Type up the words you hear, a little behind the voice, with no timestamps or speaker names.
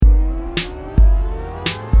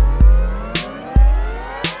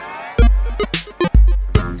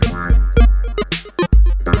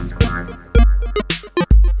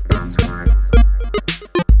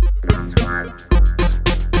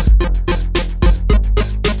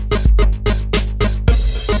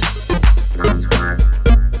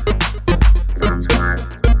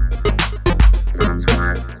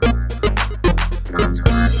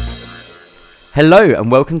Hello and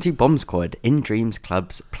welcome to Bomb Squad, In Dreams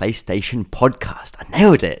Club's PlayStation podcast. I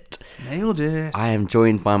nailed it. Nailed it. I am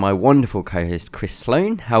joined by my wonderful co-host Chris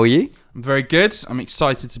Sloan. How are you? I'm very good. I'm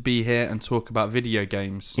excited to be here and talk about video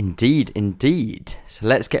games. Indeed. So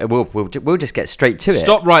let's get. We'll just get straight to it.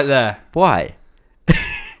 Stop right there. Why?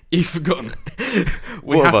 You've forgotten.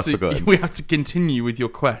 What have I forgotten? We have to continue with your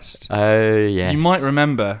quest. Oh yes. You might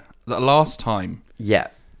remember that last time. Yeah.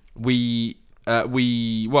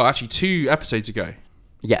 Actually 2 episodes ago.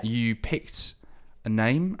 Yeah. You picked a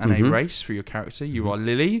name and a race for your character. You are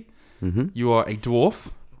Lily. Mm-hmm. You are a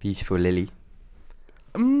dwarf. Beautiful Lily.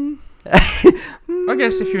 I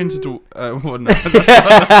guess if you're into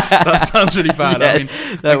that sounds really bad. Yeah, I mean,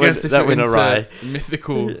 I guess if you're into awry.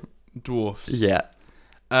 mythical dwarfs. Yeah.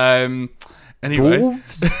 Anyway,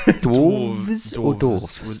 Dwarves or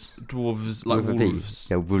dwarfs? Dwarves like With a V. wolves.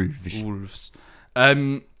 Yeah, wolves. Wolves.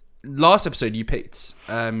 Last episode you picked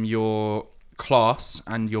your class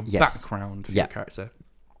and your Yes. background for Yeah. your character,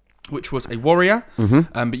 which was a warrior.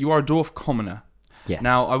 Mm-hmm. But you are a dwarf commoner. Yeah.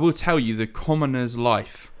 Now I will tell you, the commoner's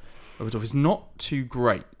life of a dwarf is not too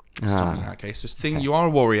great. In that case, this thing, you are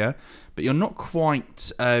a warrior, but you're not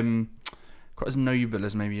quite as noble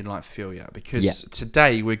as maybe you'd like to feel yet. Because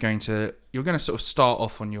today you're going to sort of start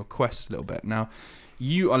off on your quest a little bit. Now,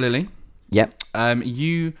 you are Lily. Yep.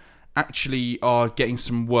 You actually are getting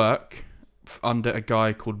some work under a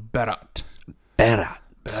guy called Berat.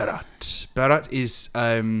 Berat is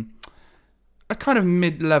a kind of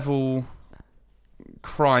mid-level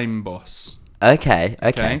crime boss. Okay.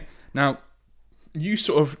 Now, you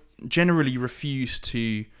sort of generally refuse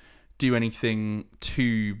to do anything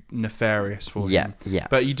too nefarious for him. Yeah.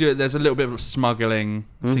 But you do. There's a little bit of smuggling,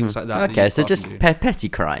 things like that. Okay, that so you just do. petty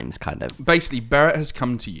crimes, kind of. Basically, Berat has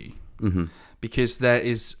come to you because there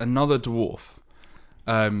is another dwarf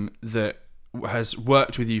that has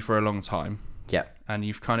worked with you for a long time. Yeah. And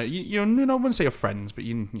you've kind of, I wouldn't say you're friends, but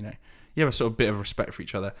you have a sort of bit of respect for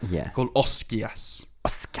each other. Yeah. Called Oskias.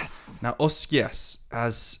 Oscars. Now, Oskias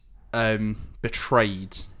has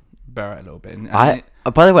betrayed Berat a little bit.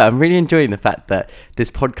 By the way, I'm really enjoying the fact that this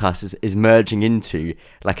podcast is merging into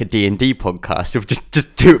like a D&D podcast of just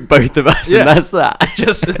both of us, and that's that.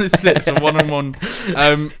 Just this is a one-on-one.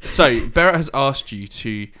 So Berat has asked you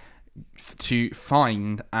to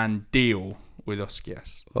find and deal with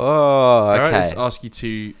Oskias. Oh, okay. Berat has asked you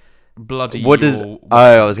to bloody. I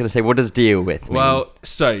was going to say, what does deal with mean? Well,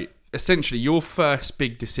 so essentially, your first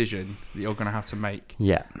big decision that you're going to have to make,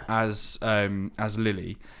 as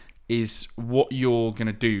Lily, is what you're going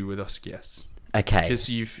to do with Oskias. Okay. Because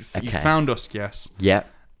you found Oskias. Yeah.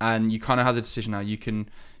 And you kind of have the decision now. You can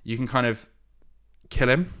kind of kill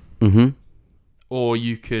him. Mm-hmm. Or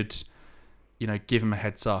you could, give him a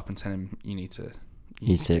heads up and tell him you need to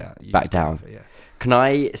back down. Yeah. Can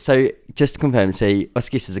I? So just to confirm, so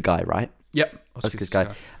Oskias is a guy, right? Yep. Oskias guy.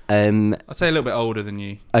 I'd say a little bit older than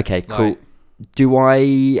you. Okay, cool. Do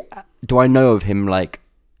I know of him? Like,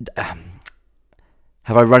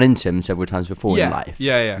 have I run into him several times before in life?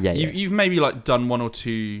 Yeah. You've maybe done 1 or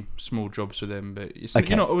 2 small jobs with him, but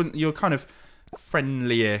you're kind of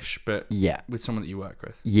friendly-ish, but with someone that you work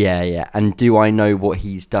with. Yeah. And do I know what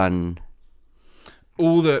he's done?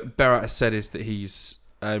 All that Berat has said is that he's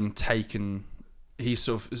taken. He's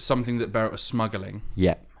sort of something that Berat was smuggling.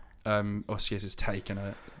 Yeah. Oskias has taken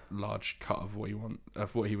a large cut of what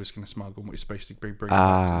he was going to smuggle and what he's supposed to be bringing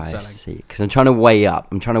back and selling. I see. Because I'm trying to weigh up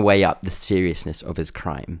the seriousness of his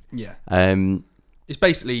crime. Yeah. It's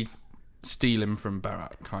basically stealing from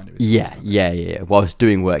Berat, kind of. Yeah. Whilst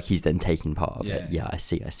doing work, he's then taking part of it. Yeah, I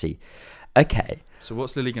see. Okay. So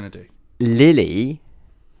what's Lily going to do? Lily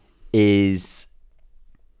is...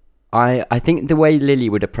 I think the way Lily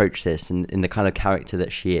would approach this and the kind of character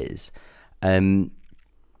that she is,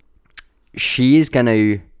 she's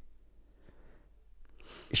gonna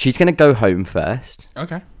go home first.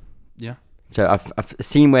 Okay. Yeah. So I've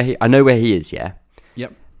seen I know where he is. Yeah.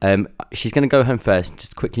 Yep. She's gonna go home first,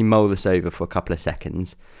 just quickly mull this over for a couple of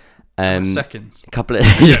seconds. You're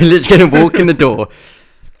literally gonna walk in the door,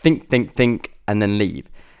 think, and then leave.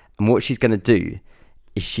 And what she's gonna do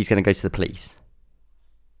is she's gonna go to the police.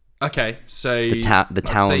 Okay, so the town.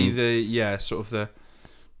 I'd say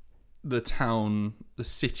the town, the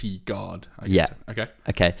city guard. I guess. Yeah.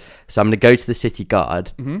 Okay. So I'm gonna go to the city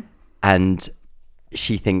guard, and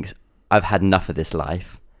she thinks I've had enough of this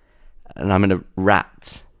life, and I'm gonna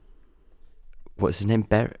rat. What's his name?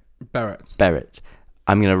 Berat.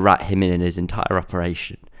 I'm gonna rat him in his entire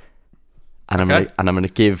operation, and I'm gonna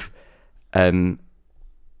give,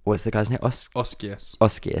 what's the guy's name?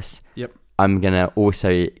 Oskias. Yep. I'm going to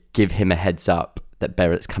also give him a heads up that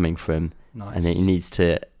Berat's coming for him. Nice. And that he needs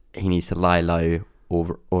to he needs to lie low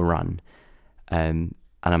or run. And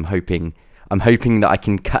I'm hoping that I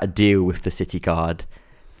can cut a deal with the city guard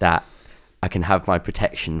that I can have my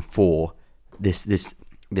protection for this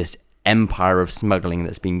empire of smuggling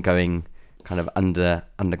that's been going kind of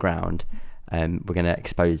underground. We're going to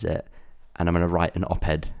expose it, and I'm going to write an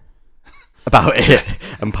op-ed about it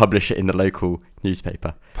and publish it in the local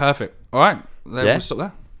newspaper. Perfect. All right, we'll stop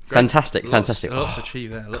there. Great. Fantastic. Lots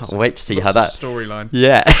achieved there. Can't wait to see how that storyline.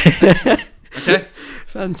 Yeah. Okay.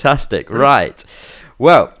 Fantastic. Right.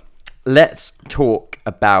 Well, let's talk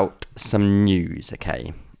about some news.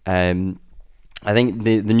 Okay. I think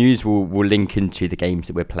the news will link into the games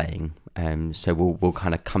that we're playing. So we'll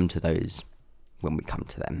kind of come to those when we come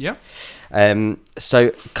to them. Yeah. So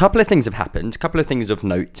a couple of things have happened. A couple of things of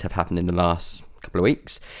note have happened in the last couple of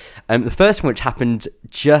weeks. The first one, which happened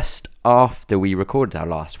just after we recorded our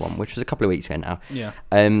last one, which was a couple of weeks ago now. Yeah.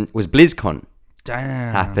 Was BlizzCon.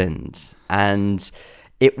 Damn. Happened, and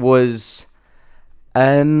it was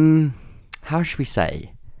how should we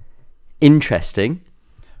say, interesting.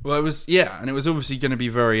 Well, it was, and it was obviously going to be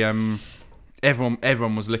very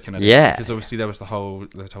everyone was looking at it, because obviously there was the whole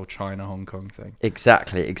China Hong Kong thing.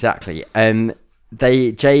 Exactly.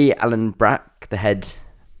 J. Allen Brack, the head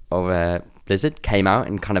of Blizzard, came out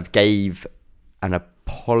and kind of gave an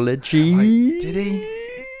apology. Did he?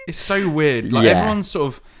 It's so weird. Like everyone's sort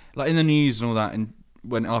of like in the news and all that, and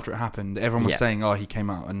when after it happened, everyone was saying, "Oh, he came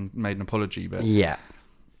out and made an apology," but I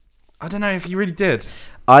don't know if he really did.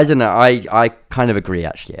 I don't know. I kind of agree,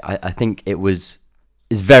 actually. I think it's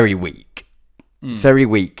very weak. It's very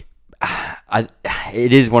weak.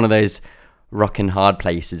 It is one of those rock and hard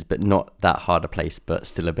places, but not that hard a place, but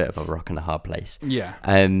still a bit of a rock and a hard place. Yeah.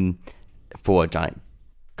 For a giant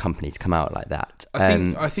company to come out like that.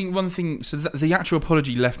 I think one thing. So the actual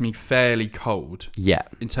apology left me fairly cold. Yeah.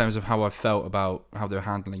 In terms of how I felt about how they were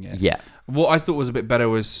handling it. Yeah. What I thought was a bit better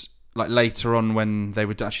was like later on when there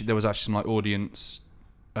was actually some like audience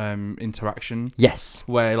interaction. Yes.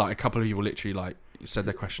 Where like a couple of people literally like said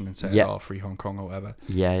their question and said, "Oh, free Hong Kong" or whatever.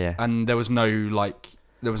 Yeah. And there was no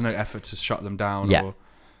effort to shut them down or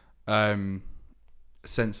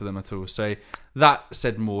censor them at all. So that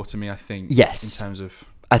said more to me, I think. Yes. In terms of,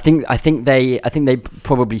 I think they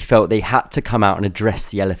probably felt they had to come out and address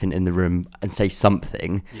the elephant in the room and say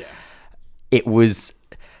something. Yeah. It was.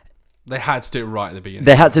 They had to do it right at the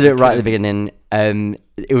beginning.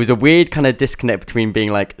 It was a weird kind of disconnect between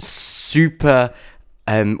being like super,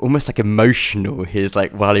 almost like emotional.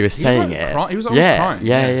 While he was saying it. He was almost crying.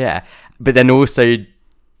 Yeah. But then also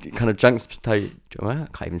kind of juxtaposed. I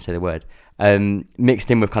can't even say the word. Mixed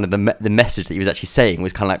in with kind of the message that he was actually saying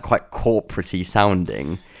was kind of like quite corporate-y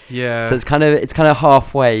sounding. Yeah. So it's kind of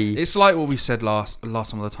halfway. It's like what we said last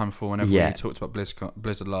time or the time before whenever we talked about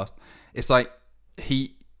Blizzard last. It's like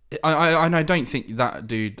I don't think that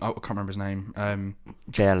dude, I can't remember his name.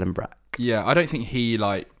 J. Allen Brack. Yeah, I don't think he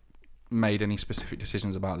like made any specific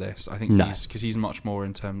decisions about this. I think he's much more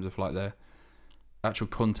in terms of like the actual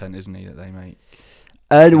content, isn't he, that they make?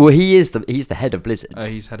 Well, he's the head of Blizzard.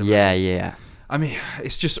 He's head of Blizzard. Yeah. I mean,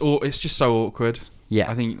 it's just so awkward.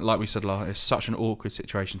 Yeah. I think, like we said last, it's such an awkward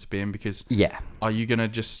situation to be in because are you gonna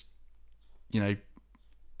just,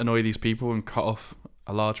 annoy these people and cut off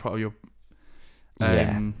a large part of your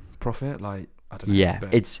profit? Like, I don't know. Yeah,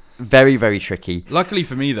 it's very, very tricky. Luckily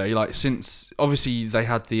for me though, like since obviously they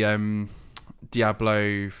had the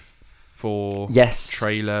Diablo 4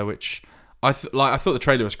 trailer, which I thought the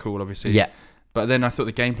trailer was cool, obviously. Yeah. But then I thought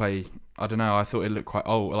the gameplay, I don't know, I thought it looked quite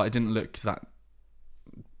old. Like, it didn't look that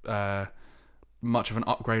much of an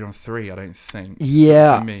upgrade on 3, I don't think.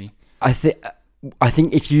 Yeah. For me. I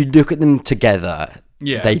think if you look at them together,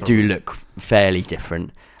 they do look fairly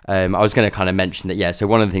different. I was going to kind of mention that, so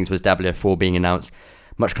one of the things was Diablo 4 being announced,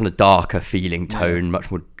 much kind of darker feeling tone,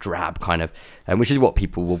 much more drab kind of, which is what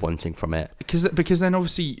people were wanting from it. Because then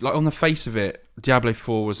obviously, like on the face of it, Diablo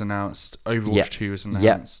 4 was announced, Overwatch 2 was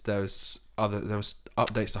announced, there was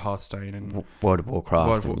updates to Hearthstone and World of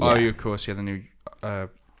Warcraft. Of course, the new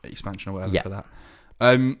expansion or whatever for that.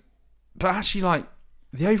 But actually, like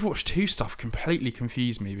the Overwatch 2 stuff completely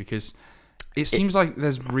confused me because it seems like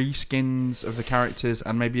there's reskins of the characters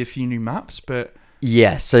and maybe a few new maps, but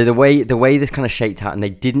so the way this kind of shaped out, and they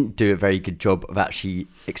didn't do a very good job of actually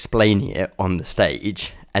explaining it on the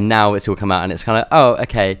stage, and now it's all come out and it's kind of, oh,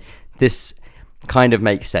 okay, this kind of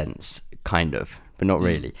makes sense, kind of, but not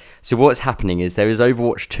really. So what's happening is there is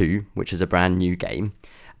Overwatch 2, which is a brand new game,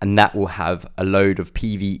 and that will have a load of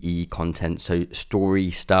PvE content, so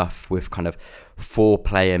story stuff with kind of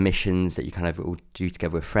 4-player missions that you kind of all do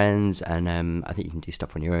together with friends, and I think you can do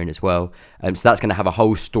stuff on your own as well. So that's going to have a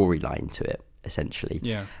whole storyline to it. essentially.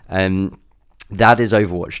 Yeah. That is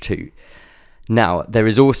Overwatch 2. Now, there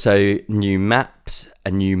is also new maps,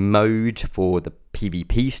 a new mode for the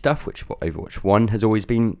PvP stuff, which is what Overwatch 1 has always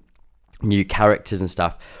been, new characters and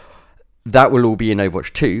stuff. That will all be in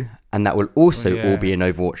Overwatch 2, and that will also all be in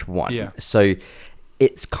Overwatch 1. Yeah. So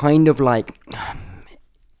it's kind of like...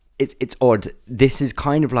 It's odd. This is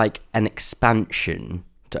kind of like an expansion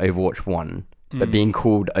to Overwatch 1, but being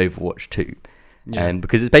called Overwatch 2. Yeah.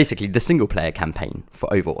 Because it's basically the single-player campaign for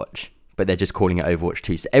Overwatch, but they're just calling it Overwatch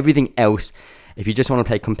 2. So everything else, if you just want to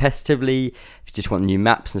play competitively, if you just want new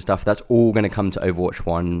maps and stuff, that's all going to come to Overwatch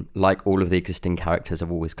 1, like all of the existing characters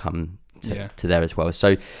have always come to there as well.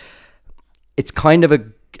 So it's kind of a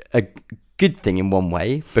good thing in one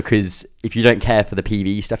way, because if you don't care for the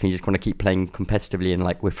PvE stuff and you just want to keep playing competitively and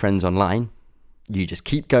like with friends online, you just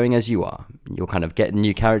keep going as you are. You'll kind of get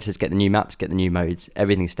new characters, get the new maps, get the new modes,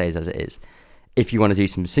 everything stays as it is. If you want to do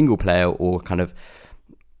some single player or kind of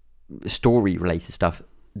story related stuff,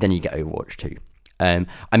 then you get Overwatch 2.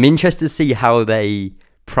 I'm interested to see how they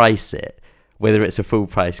price it, whether it's a full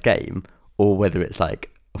price game or whether it's like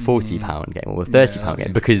a £40 game or a £30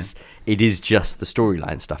 game, because it is just the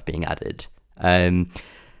storyline stuff being added.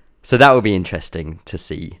 So that will be interesting to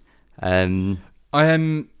see.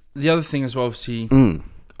 The other thing as well, obviously,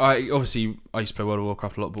 I used to play World of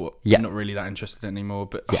Warcraft a lot, but I'm not really that interested anymore.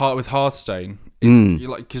 But with Hearthstone,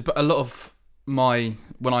 because a lot of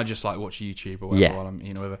when I just like watch YouTube or whatever while I'm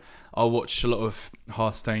eating or whatever, I'll watch a lot of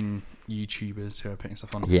Hearthstone YouTubers who are putting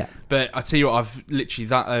stuff on. Yeah. But I tell you what, I've literally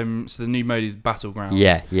so the new mode is Battlegrounds.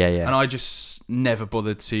 Yeah. And I just never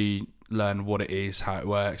bothered to learn what it is, how it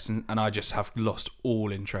works, and I just have lost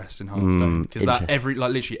all interest in Hearthstone, because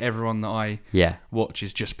literally everyone that I watch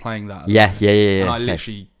is just playing that. Yeah. And I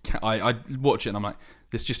literally I watch it and I'm like,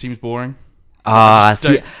 this just seems boring.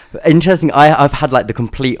 See, interesting. I've had like the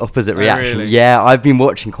complete opposite reaction. Really? Yeah, I've been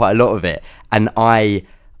watching quite a lot of it, and I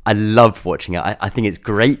love watching it. I think it's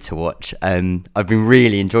great to watch. I've been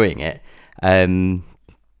really enjoying it.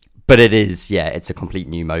 But it is, it's a complete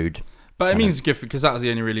new mode. But it means it's good, because that was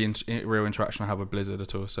the only really real interaction I had with Blizzard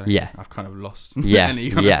at all. So I've kind of lost.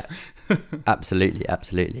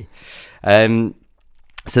 Absolutely.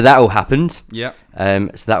 So that all happened. Yeah.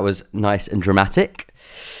 So that was nice and dramatic.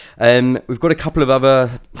 We've got a couple of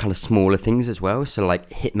other kind of smaller things as well. So like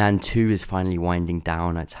Hitman 2 is finally winding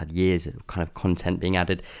down. It's had years of kind of content being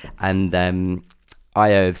added, and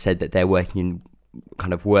IO have said that they're working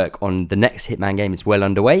on the next Hitman game. It's well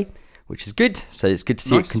underway, which is good. So it's good to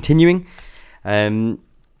see it continuing.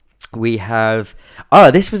 We have...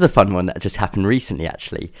 this was a fun one that just happened recently,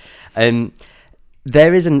 actually.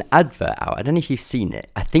 There is an advert out. I don't know if you've seen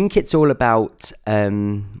it. I think it's all about...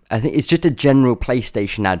 I think it's just a general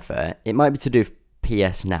PlayStation advert. It might be to do with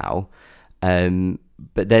PS Now.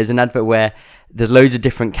 But there's an advert where there's loads of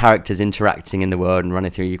different characters interacting in the world and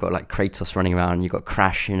running through. You've got like Kratos running around. You've got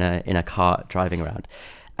Crash in a cart driving around.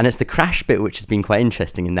 And it's the Crash bit which has been quite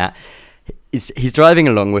interesting in that he's driving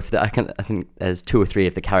along with I think there's 2 or 3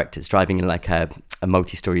 of the characters driving in like a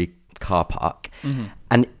multi-story car park,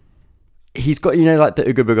 and he's got like the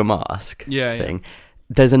Ooga Booga mask thing.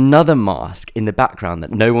 There's another mask in the background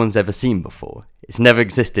that no one's ever seen before. It's never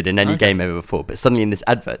existed in any game ever before, but suddenly in this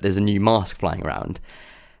advert there's a new mask flying around.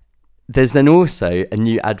 There's then also a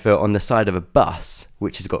new advert on the side of a bus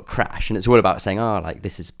which has got Crash, and it's all about saying, like,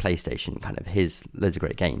 this is PlayStation, kind of here's loads of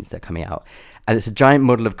great games that are coming out. And it's a giant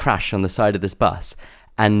model of Crash on the side of this bus,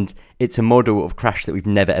 and it's a model of Crash that we've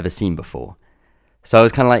never ever seen before. So I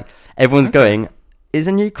was kind of like, everyone's going, is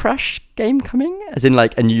a new Crash game coming? As in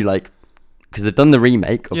like a new, like, because they've done the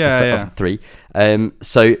remake of the 3.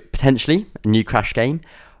 So potentially a new Crash game.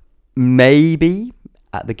 Maybe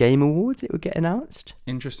at the Game Awards it would get announced.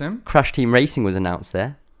 Interesting. Crash Team Racing was announced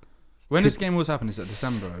there. When does Game Awards happen? Is that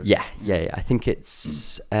December? Yeah. I think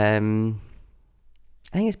it's near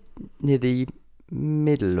the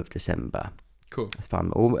middle of December. Cool. That's fine.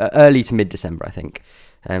 Or early to mid-December, I think.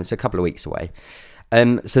 So a couple of weeks away.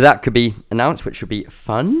 So that could be announced, which would be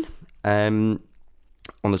fun.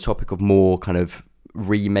 On the topic of more kind of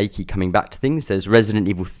remakey coming back to things, there's Resident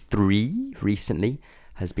Evil 3 recently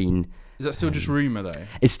has been... Is that still just rumour, though?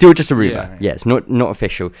 It's still just a rumour. Yeah, it's not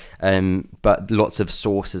official. But lots of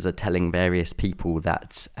sources are telling various people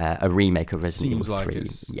that a remake of Resident Evil 3...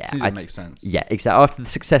 Seems like it makes sense. Yeah, exactly. After the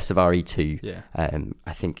success of RE2,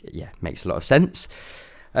 I think, makes a lot of sense.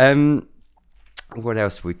 What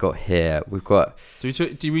else have we got here? We've got... Do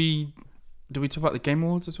we talk about the Game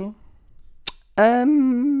Awards at all?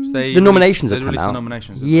 The nominations have come out.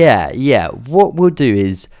 Nominations, yeah. What we'll do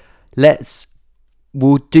is let's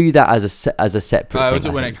we'll do that as a separate thing. We'll do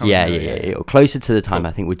it when it comes. Yeah. Closer to the time,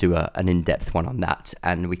 I think we'll do an in-depth one on that,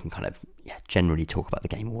 and we can kind of generally talk about the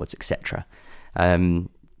Game Awards, etc.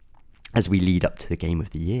 As we lead up to the Game of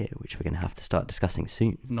the Year, which we're going to have to start discussing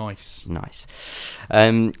soon. Nice.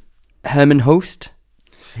 Herman Holst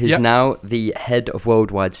is now the head of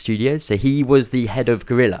Worldwide Studios. So he was the head of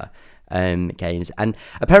Guerrilla Games, and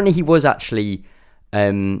apparently he was actually.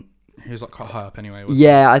 He was like quite high up anyway.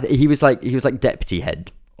 Wasn't he was like deputy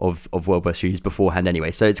head of Worldwide Studios beforehand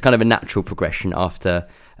anyway. So it's kind of a natural progression after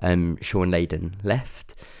Sean Layden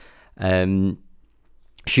left. Shuhei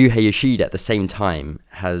Yoshida at the same time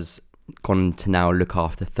has gone to now look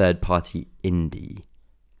after third-party indie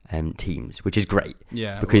teams, which is great.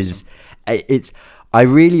 Yeah, because I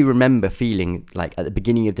really remember feeling like at the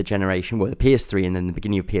beginning of the generation, the PS3 and then the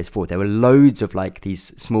beginning of PS4, there were loads of like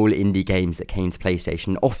these small indie games that came to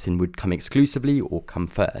PlayStation, often would come exclusively or come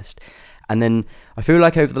first. And then I feel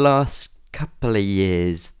like over the last couple of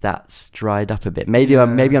years, that's dried up a bit. Maybe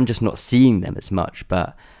I'm just not seeing them as much,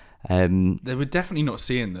 but... they were definitely not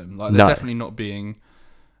seeing them. Like they're definitely not being...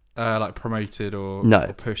 like promoted or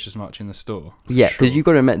pushed as much in the store. Yeah, because you've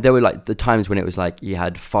got to remember, there were like the times when it was like you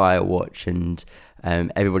had Firewatch and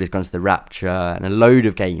Everybody's Gone to the Rapture and a load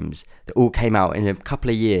of games that all came out in a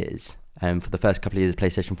couple of years for the first couple of years of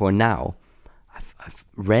PlayStation 4. And now I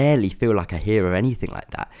rarely feel like I hear of anything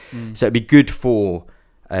like that. So it'd be good for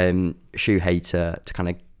Shuhei to kind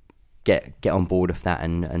of get on board with that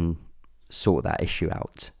and sort that issue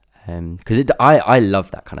out. Because I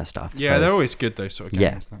love that kind of stuff. Yeah, they're always good, those sort of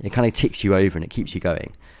games. Yeah, it kind of ticks you over and it keeps you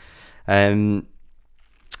going.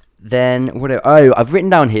 Then I've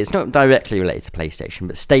written down here, it's not directly related to PlayStation,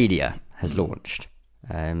 but Stadia has launched.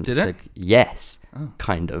 Did it? Yes,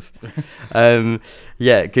 kind of.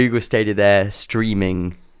 Google Stadia, their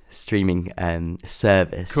streaming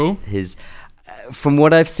service. Cool. From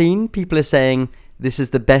what I've seen, people are saying this is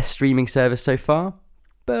the best streaming service so far.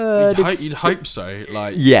 But you'd hope so.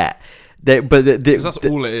 Like because that's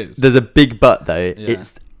all it is. There's a big but though. Yeah.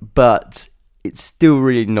 It's still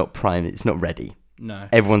really not prime. It's not ready. No,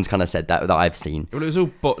 everyone's kind of said that I've seen. Well, it was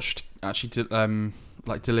all botched. Actually,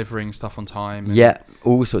 like delivering stuff on time.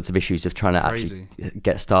 All sorts of issues of trying to actually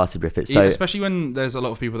get started with it. So especially when there's a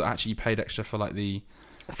lot of people that actually paid extra for like the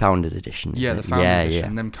Founders Edition. Yeah, the Founders Edition,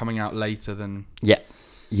 and them coming out later than.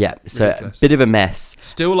 Yeah, so ridiculous. A bit of a mess.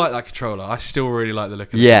 Still like that controller. I still really like the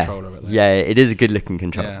look of the controller. Yeah, it is a good looking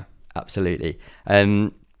controller. Yeah. Absolutely.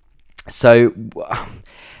 So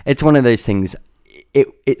it's one of those things.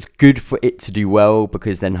 It's good for it to do well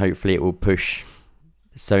because then hopefully it will push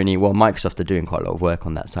Sony. Well, Microsoft are doing quite a lot of work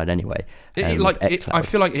on that side anyway. I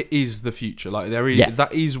feel like it is the future. Like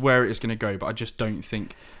that is where it's going to go. But I just don't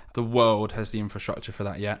think the world has the infrastructure for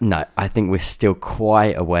that yet. No, I think we're still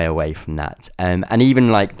quite a way away from that. And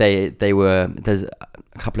even like there's a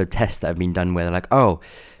couple of tests that have been done where they're like,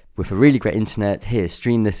 with a really great internet, here,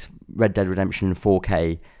 stream this Red Dead Redemption in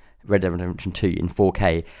 4K, Red Dead Redemption 2 in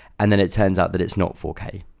 4K, and then it turns out that it's not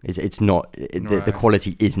 4K. It's not, the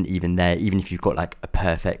quality isn't even there, even if you've got like a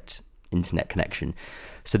perfect internet connection.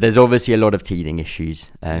 So there's obviously a lot of teething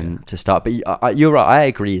issues to start. But you're right, I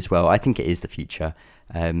agree as well. I think it is the future.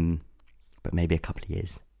 But maybe a couple of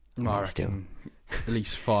years. I reckon at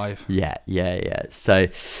least 5. Yeah. So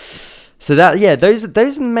that those are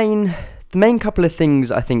the main couple of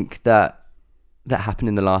things I think that happened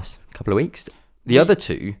in the last couple of weeks. The other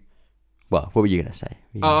two, well, what were you going to say?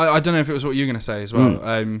 I don't know if it was what you were going to say as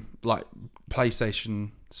well. Like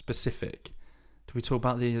PlayStation specific. Did we talk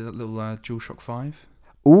about the little DualShock 5?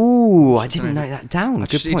 Ooh, I didn't note that down.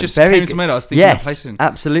 Good point. It just came to my head. I was thinking of PlayStation.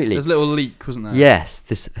 Absolutely. There's a little leak, wasn't there? Yes,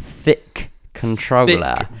 this thick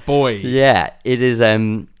controller. Thick boy. Yeah, it is.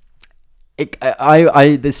 The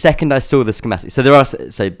second I saw the schematics, so there are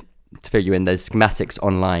to fill you in, there's schematics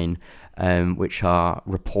online, which are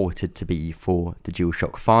reported to be for the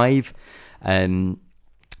DualShock 5.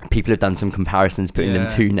 People have done some comparisons, putting them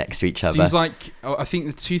two next to each other. Seems like I think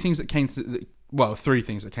the two things that came to, three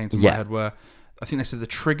things that came to my head were. I think they said the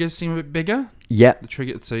triggers seem a bit bigger. Yeah. The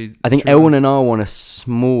trigger. So I think L1 and R1 are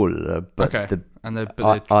smaller, but the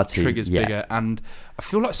R2, trigger's bigger. And I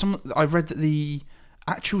feel like I read that the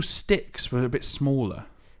actual sticks were a bit smaller.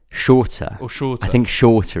 Shorter. I think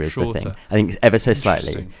shorter is the thing. I think ever so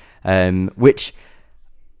slightly. Which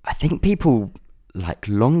I think people like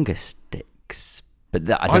longer sticks, but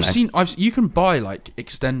I don't know. You can buy like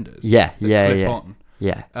extenders. Yeah.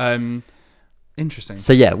 Interesting.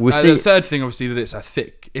 So we'll see. The third thing, obviously, that it's a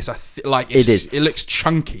thick. It looks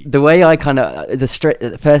chunky. The way I kind of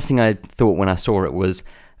the first thing I thought when I saw it was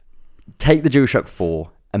take the DualShock 4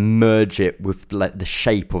 and merge it with like the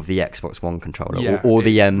shape of the Xbox One controller, Yeah, or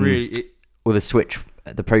the really, or the Switch,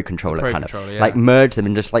 the Pro controller, Pro kind controller, of yeah. like merge them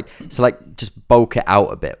and just just bulk it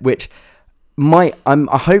out a bit, which I'm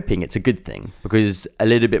hoping it's a good thing, because a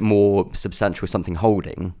little bit more substantial something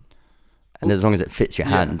holding, and as long as it fits your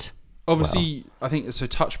hand. Obviously, I think so.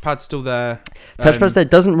 Touchpad's still there. Touchpad's there,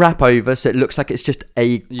 doesn't wrap over, so it looks like it's just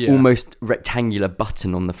a Yeah. almost rectangular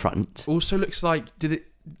button on the front. Also looks like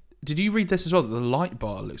did you read this as well? That the light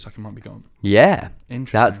bar looks like it might be gone. Yeah,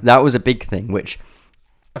 Interesting. that was a big thing, which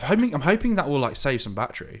I'm hoping that will like save some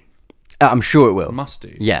battery. I'm sure it will. It must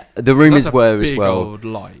do. Yeah, the rumors That's a were big as well. old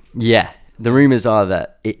light. Yeah, the rumors are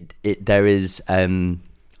that there is a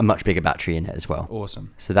much bigger battery in it as well.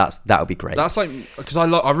 Awesome. So that would be great. That's like, because I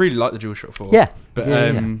really like the DualShock 4. Yeah, But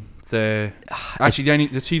yeah. the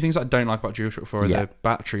two things I don't like about DualShock 4 are Yeah. the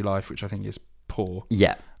battery life, which I think is poor,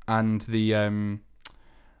 Yeah, and the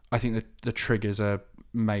I think the triggers are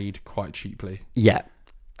made quite cheaply. yeah,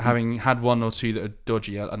 Having had one or two that are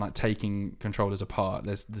dodgy and like taking controllers apart,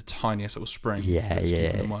 there's the tiniest little spring that's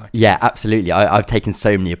keeping them working. yeah. Absolutely. I've taken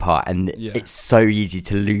so many apart, and Yeah. it's so easy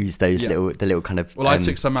to lose those Yeah. little kind of. Well, I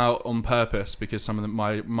took some out on purpose because some of them,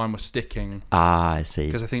 mine were sticking. I see.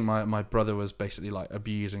 Because I think my brother was basically like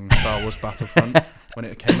abusing Star Wars Battlefront when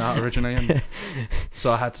it came out originally, and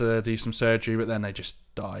so I had to do some surgery. But then they just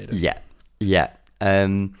died. Yeah, yeah.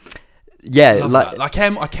 Yeah, Love like that.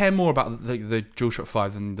 I care more about the DualShock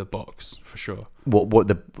 5 than the box for sure. what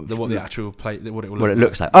the Actual play, what it will what it look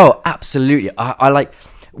looks like. Oh, absolutely. I like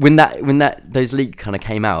when those leaks kind of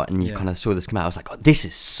came out and you Yeah. kind of saw this come out. I was like, oh, this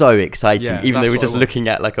is so exciting. Yeah, Even though that's we're what just I want. looking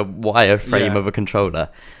at like a wireframe Yeah. of a controller.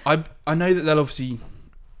 I know that they'll obviously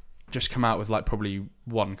just come out with like probably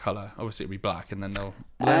one color. Obviously, it'll be black, and then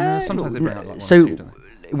sometimes they bring out like one so or two, don't they?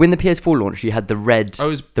 when the PS4 launched, you had the red, Oh, it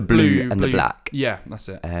was the blue, and the black. Yeah, that's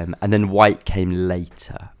it. And then white came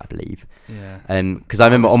later, I believe. Yeah. Because I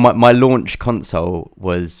remember on my launch console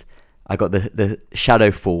I got the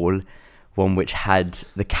Shadowfall one, which had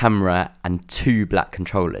the camera and 2 black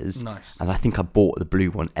controllers. Nice. And I think I bought the blue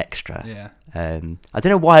one extra. Yeah. I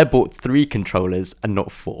don't know why I bought 3 controllers and not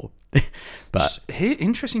 4. But Here,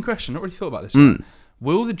 interesting question. Not really thought about this. Mm.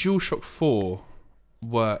 Will the DualShock 4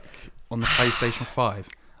 work on the PlayStation 5?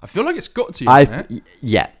 I feel like it's got to.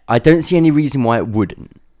 I don't see any reason why it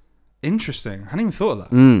wouldn't. Interesting. I hadn't even thought of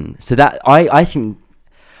that. So that I think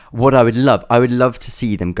what I would love to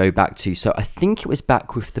see them go back to. So I think it was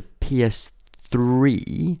back with the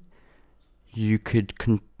PS3. You could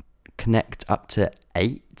connect up to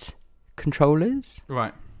 8 controllers.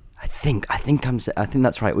 Right. I think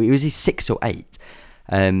that's right. It was either 6 or 8.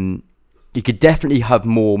 You could definitely have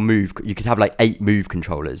more move. You could have like 8 move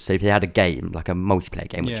controllers. So if you had a game, like a multiplayer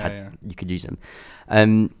game, which you could use them.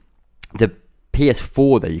 The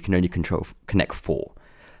PS4 though, you can only connect 4.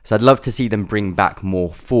 So I'd love to see them bring back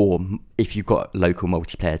more 4 if you've got local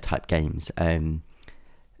multiplayer type games. I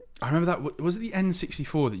remember that. Was it the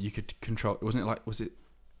N64 that you could control? Wasn't it like? Was it?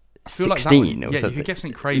 I feel 16 like that or one, something. you could get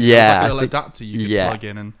something crazy. Yeah, It was like a I little think- adapter you could plug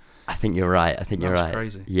in, and I think you're right. That's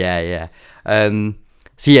crazy. Yeah. So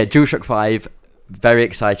yeah, DualShock 5. Very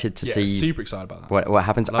excited to see super excited about that. what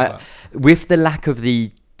happens. Love With the lack of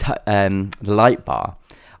the light bar,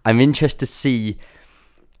 I'm interested to see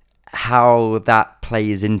how that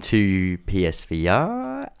plays into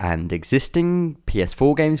PSVR and existing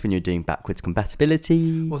PS4 games when you're doing backwards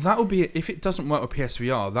compatibility. Well, that will be if it doesn't work with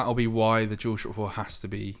PSVR. That'll be why the DualShock 4 has to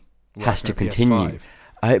to working with continue.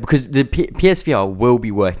 PS5. Because the PSVR will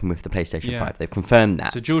be working with the PlayStation Yeah. 5. They've confirmed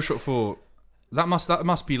that. So DualShock 4, that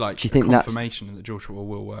must be like Do you a think that's- confirmation that DualShock 4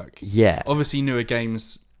 will work. Yeah. Obviously, newer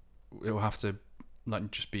games, it will have to like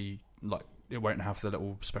just be like it won't have the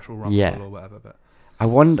little special rumble or whatever. But I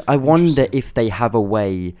wonder Interesting. if they have a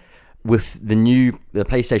way with the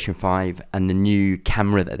PlayStation 5 and the new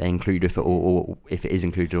camera that they include with it, or if it is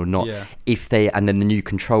included or not. Yeah. And then the new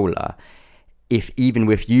controller, if even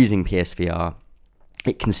with using PSVR,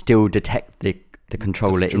 it can still detect the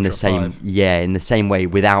controller in the DualShock same 5. in the same way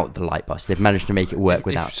without the light bar. So they've managed to make it work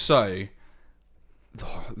without. If so,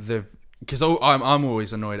 because I'm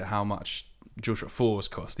always annoyed at how much DualShock 4s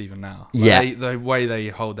cost even now. The way they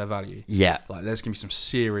hold their value. Yeah. Like there's gonna be some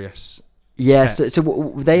serious. Yeah. tech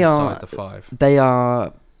They inside are the 5. They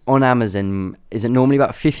are on Amazon. Is it normally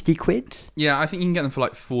about 50 quid? Yeah, I think you can get them for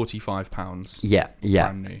like £45. Yeah.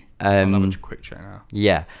 Brand new. I'll have a quick check now.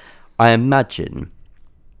 Yeah. I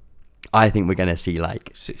think we're going to see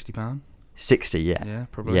like £60. 60, yeah. Yeah,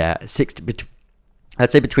 probably. Yeah, 60.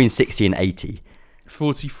 I'd say between 60 and 80.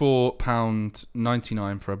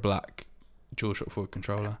 £44.99 for a black DualShock 4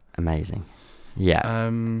 controller. Amazing. Yeah.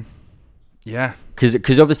 Yeah.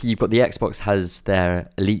 Because obviously you've got the Xbox has their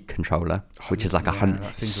Elite controller, which is like yeah, 100.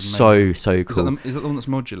 that thing's So amazing. cool. Is that the one that's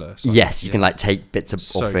modular? So Yes, you can like take bits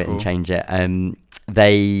So off it cool. and change it.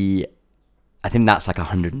 I think that's like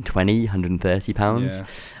 120, 130 pounds.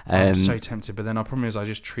 Yeah. I'm so tempted, but then our problem is I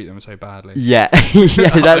just treat them so badly. Yeah,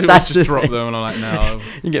 I that's just the drop thing. them, and I'm like, no,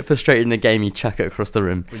 You get frustrated in the game, you chuck it across the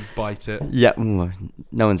room. we bite it. Yeah, no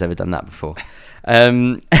one's ever done that before.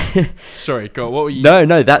 Sorry, God, what were you?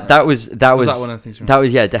 No, that was Was that one of the things? that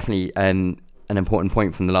was definitely an important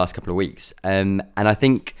point from the last couple of weeks. And I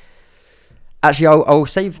think actually I'll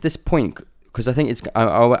save this point because I think it's.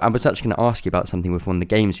 I was actually going to ask you about something with one of the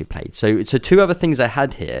games we played. So two other things I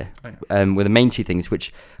had here were the main two things,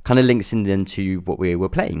 which kind of links into what we were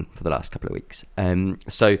playing for the last couple of weeks.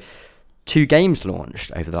 So 2 games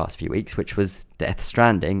launched over the last few weeks, which was Death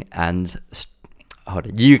Stranding and. Hold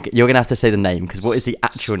on, you're going to have to say the name because what is the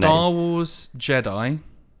actual name? Star Wars Jedi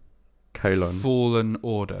Colon Fallen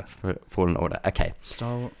Order. Fallen Order. Okay.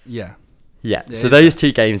 Yeah. Yeah, Yeah, so it's those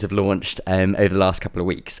 2 games have launched over the last couple of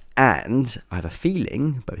weeks, and I have a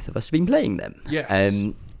feeling both of us have been playing them. Yes.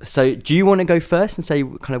 So do you want to go first and say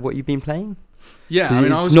kind of what you've been playing? Yeah, 'Cause I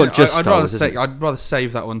mean, it's I'd rather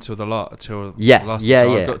save that one till the last. Yeah, the last yeah,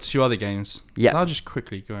 so yeah. I've got 2 other games. Yeah. I'll just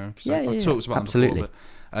quickly go because Yeah, I've talked about absolutely. them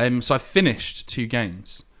before. So I finished 2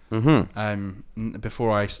 games.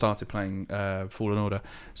 Before I started playing Fallen Order.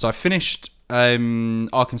 So I finished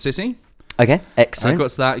Arkham City. Okay, I excellent. got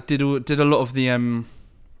to that. Did a lot of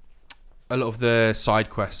the side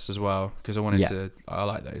quests as well because I wanted to. I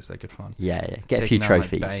like those; they're good fun. Yeah. Get a few Taking out,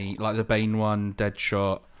 trophies. like the Bane one,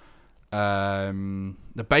 Deadshot.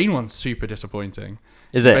 The Bane one's super disappointing.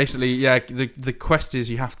 Is it? Basically, yeah. The quest is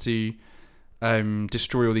you have to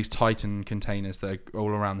destroy all these Titan containers that are all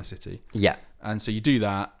around the city. Yeah. And so you do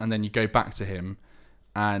that, and then you go back to him,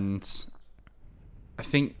 and I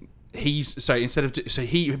think he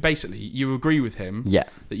basically you agree with him Yeah.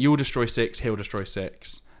 that you'll destroy 6, he'll destroy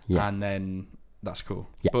 6, Yeah. and then that's cool.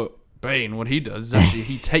 Yeah. But Bane, what he does is actually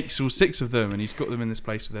he takes all 6 of them and he's got them in this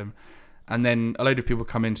place with him, and then a load of people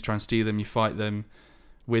come in to try and steal them. You fight them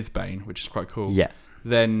with Bane, which is quite cool. Yeah.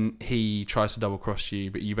 Then he tries to double cross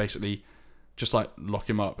you, but you basically just like lock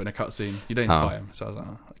him up in a cutscene. You don't even fight him. So I was like,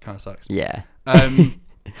 oh, that kind of sucks. Yeah.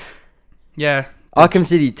 Yeah. Arkham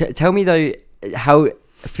City. Tell me though, how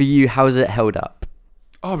for you? How has it held up?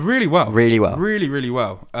 Oh, really well. Really well. Really, really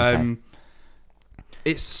well. Okay.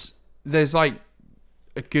 There's like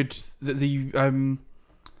a good the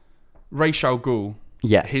Ra's al Ghul.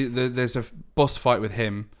 Yeah. There's a boss fight with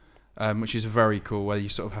him, which is very cool. Where you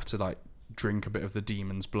sort of have to like drink a bit of the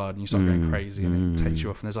demon's blood and you start going crazy and it takes you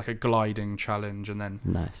off. And there's like a gliding challenge, and then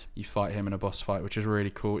Nice. you fight him in a boss fight, which is really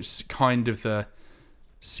cool. It's kind of the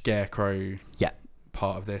Scarecrow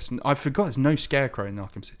part of this, and I forgot there's no Scarecrow in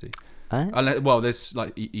Arkham City. Well, there's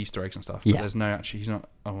like Easter eggs and stuff, but there's no actually. He's not.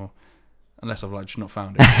 Oh, well, unless I've like just not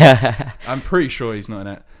found it. I'm pretty sure he's not in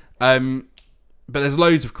it. But there's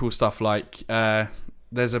loads of cool stuff. Like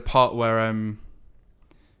there's a part where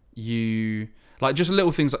you like just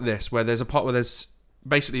little things like this, where there's a part where there's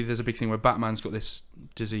a big thing where Batman's got this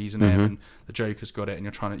disease in him, and the Joker's got it, and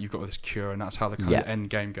you've got this cure, and that's how the kind of end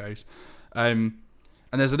game goes.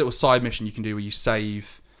 And there's a little side mission you can do where you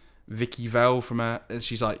save Vicky Vale from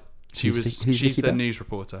she's the news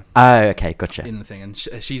reporter. Oh, okay, gotcha. In the thing, and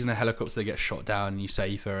she's in a helicopter that gets shot down, and you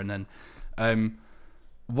save her, and then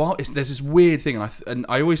there's this weird thing, and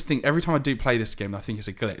I always think every time I do play this game, I think it's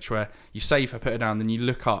a glitch where you save her, put her down, then you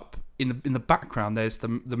look up in the background. There's the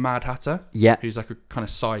Mad Hatter, who's like a kind of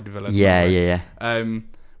side villain,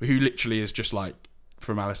 who literally is just like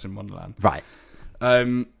from Alice in Wonderland, right?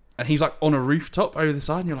 And he's like on a rooftop over the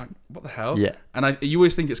side, and you're like, what the hell? Yeah. And you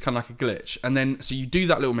always think it's kind of like a glitch. And then, so you do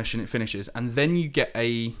that little mission, it finishes, and then you get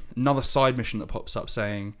another side mission that pops up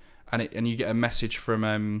saying, and you get a message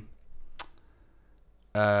from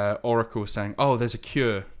Oracle saying, oh, there's a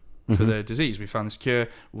cure for the disease. We found this cure.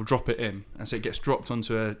 We'll drop it in. And so it gets dropped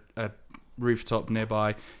onto a rooftop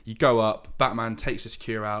nearby. You go up. Batman takes this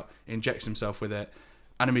cure out, injects himself with it,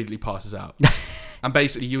 and immediately passes out. And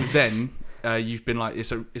basically, you've been like,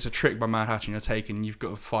 it's a trick by Mad Hatter, and you're taken. You've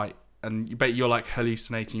got to fight, and you're like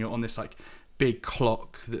hallucinating. You're on this like big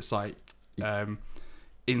clock that's like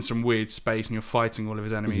in some weird space, and you're fighting all of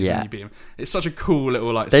his enemies, and you beat him. It's such a cool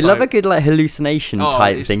little like. They love a good like hallucination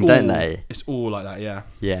type thing, don't they? It's all like that, yeah.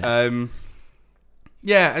 Yeah.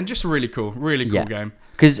 Yeah, and just a really cool game.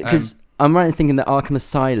 Because I'm right in thinking that Arkham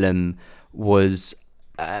Asylum was,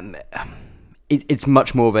 it's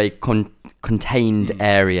much more of a contained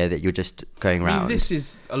area that you're just going around. This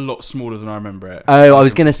is a lot smaller than I remember it. Oh, I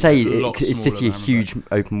was going to say, is City a huge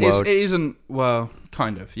open world? It isn't, well,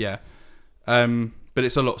 kind of, yeah. But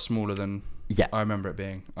it's a lot smaller than Yeah. I remember it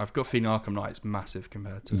being. I've got a feeling Arkham Knight's massive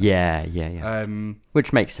compared to it. Yeah.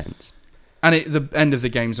 Which makes sense. And the end of the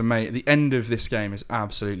game's amazing. The end of this game is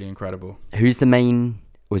absolutely incredible. Who's the main...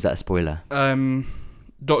 Was that a spoiler?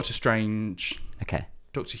 Doctor Strange. Okay.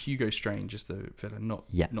 Dr. Hugo Strange is the villain, not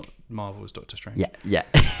Marvel's Doctor Strange. Yeah.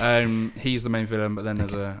 He's the main villain, but then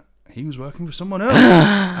there's he was working for someone else.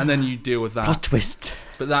 And then you deal with that. Plot twist.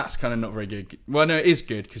 But that's kind of not very good. Well, no, it is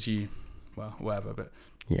good because whatever, but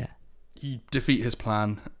yeah, you defeat his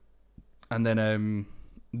plan, and then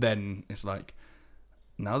it's like,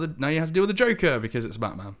 now you have to deal with the Joker because it's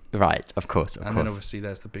Batman. Right, of course. And then obviously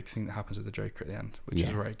there's the big thing that happens with the Joker at the end, which is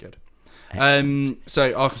very good. Excellent.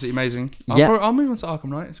 So Arkham City, amazing. Yeah. I'll move on to Arkham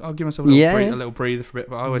Knight. I'll give myself a little breather for a bit,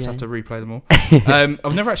 but I always have to replay them all.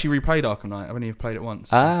 I've never actually replayed Arkham Knight. I've only played it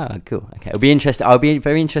once. Ah, cool. Okay, it'll be interesting. I'll be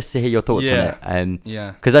very interested to hear your thoughts on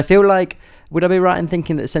it. Because I feel like, would I be right in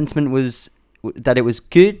thinking that the sentiment was that it was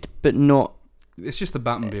good, but not? It's just the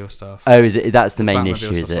Batmobile stuff. Oh, is it? That's the main Batmobile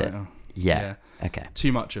issue, is it? Like, yeah. Okay.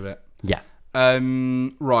 Too much of it. Yeah.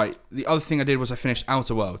 Right. The other thing I did was I finished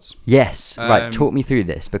Outer Worlds. Yes. Right. Talk me through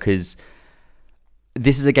this, because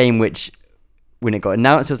this is a game which, when it got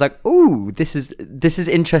announced, I was like, "Ooh, this is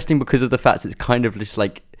interesting," because of the fact it's kind of just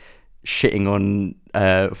like shitting on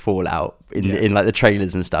Fallout in like the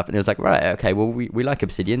trailers and stuff. And it was like, right, okay, well, we like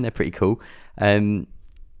Obsidian, they're pretty cool. So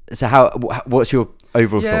what's your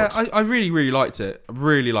overall thoughts? Yeah, I really, really liked it. I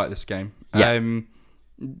really like this game. Yeah.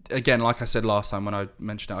 Again, like I said last time when I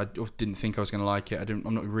mentioned it, I didn't think I was going to like it.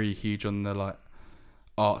 I'm not really huge on the like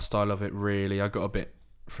art style of it. Really, I got a bit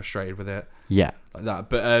frustrated with it. Yeah, like that.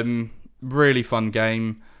 But really fun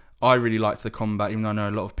game. I really liked the combat, even though I know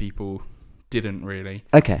a lot of people didn't really.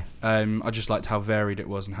 Okay. I just liked how varied it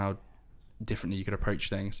was and how differently you could approach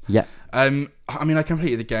things. Yeah. I mean, I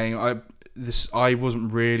completed the game. I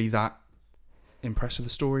wasn't really that impressed with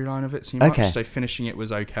the storyline of it too much, so finishing it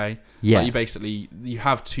was okay. Yeah. Like you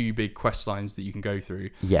have two big quest lines that you can go through.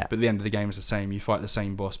 Yeah. But the end of the game is the same. You fight the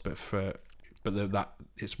same boss, but that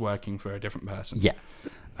it's working for a different person. Yeah.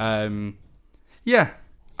 Yeah.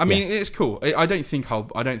 I mean, it's cool. I don't think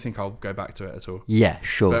I'll go back to it at all. Yeah,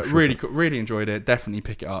 sure. But really enjoyed it. Definitely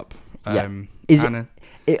pick it up. I was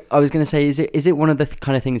going to say, is it one of the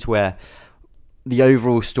kind of things where the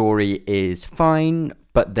overall story is fine,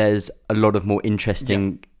 but there's a lot of more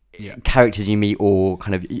interesting characters you meet, or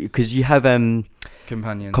kind of, because you have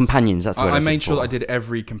companions. That's what I made sure that I did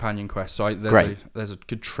every companion quest. So there's a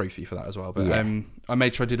good trophy for that as well. But I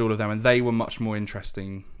made sure I did all of them, and they were much more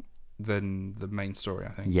interesting than the main story, I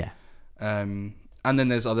think. Yeah. And then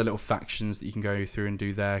there's other little factions that you can go through and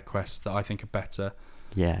do their quests that I think are better.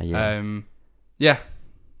 Yeah.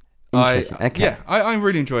 Interesting. I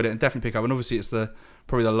really enjoyed it, and definitely pick up. And obviously, it's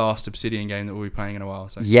probably the last Obsidian game that we'll be playing in a while.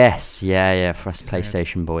 So. Yes, for us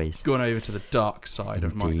PlayStation boys. Going over to the dark side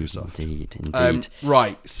of Microsoft. Indeed.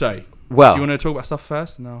 Right. So, do you want to talk about stuff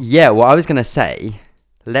first? No. Yeah. Well, I was going to say,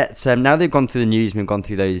 let's now they've gone through the news, we've gone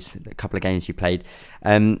through those couple of games you played.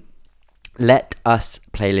 Let us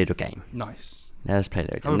play a little game. Nice. Let us play a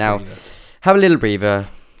little game. Have a little breather.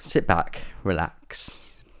 Sit back,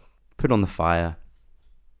 relax, put on the fire.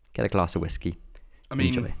 Get a glass of whiskey. I mean,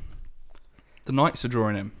 enjoy. The nights are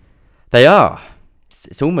drawing in. They are.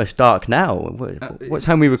 It's almost dark now. What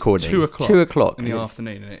time are we recording? 2:00. 2:00 in the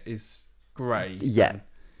afternoon, and it is grey. Yeah.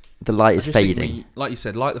 The light is fading. Like you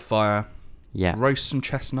said, light the fire. Yeah. Roast some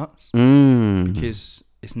chestnuts. Because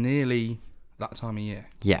it's nearly that time of year.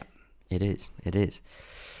 Yeah, it is. It is.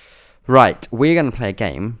 Right, we're going to play a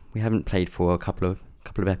game we haven't played for a couple of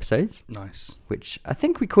episodes. Nice. Which I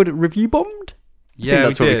think we called it Review Bombed. Yeah,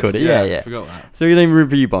 that's what we called it. Yeah. I forgot that. So we're going to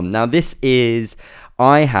Review Bomb. Now this is,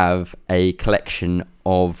 I have a collection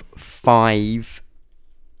of 5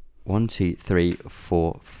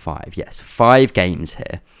 games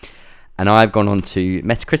here. And I've gone on to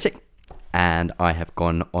Metacritic, and I have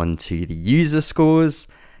gone on to the user scores,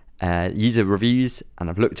 user reviews,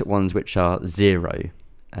 and I've looked at ones which are 0.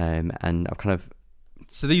 And I've kind of...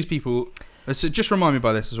 So these people... So just remind me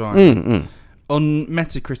by this as well. On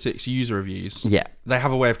Metacritic's user reviews, they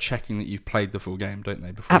have a way of checking that you've played the full game, don't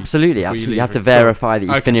they? Absolutely. You have to verify that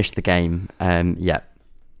you finished the game. No,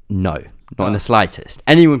 not in the slightest.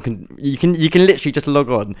 Anyone can. You can literally just log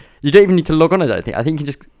on. You don't even need to log on. I don't think. I think you can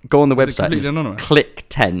just go on the website, and click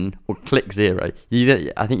 10 or click 0.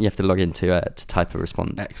 I think you have to log in to type a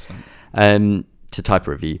response. Excellent. To type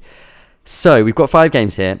a review. So we've got 5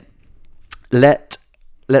 games here.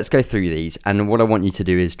 Let's go through these, and what I want you to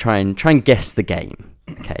do is try and guess the game.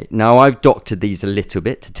 Okay. Now I've doctored these a little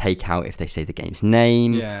bit to take out if they say the game's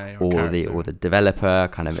name or the developer,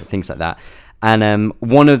 kind of things like that. And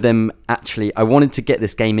one of them, actually, I wanted to get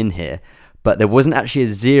this game in here, but there wasn't actually a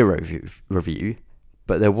 0 review,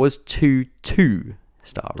 but there was 2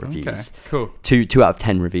 2-star reviews. Okay, cool. 2 out of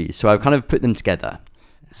 10 reviews. So I've kind of put them together.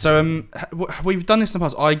 So we've done this in the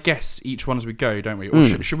past. I guess each one as we go, don't we? Or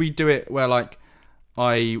should we do it where like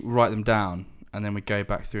I write them down and then we go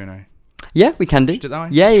back through and Yeah, we can do. Should do it that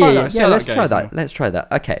way? Yeah. Let's try that. Let's try that.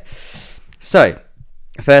 Okay. So,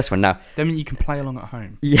 first one now. Then you can play along at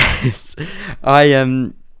home. Yes,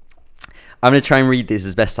 I'm going to try and read this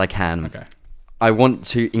as best I can. Okay. I want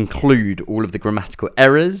to include all of the grammatical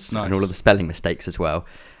errors Nice. and all of the spelling mistakes as well.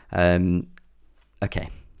 Okay,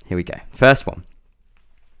 here we go. First one.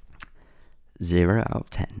 0 out of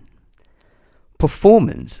 10.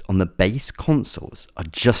 Performance on the base consoles are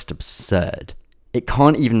just absurd. It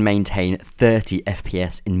can't even maintain 30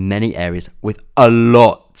 FPS in many areas with a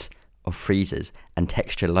lot of freezes and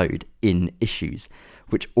texture load in issues,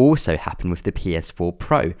 which also happen with the PS4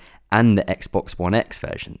 Pro and the Xbox One X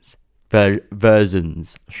versions.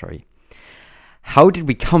 How did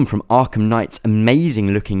we come from Arkham Knight's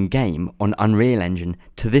amazing looking game on Unreal Engine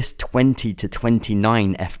to this 20 to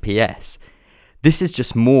 29 FPS? This is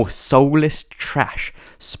just more soulless trash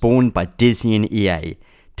spawned by Disney and EA.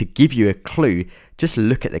 To give you a clue, just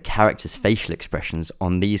look at the characters' facial expressions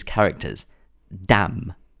on these characters.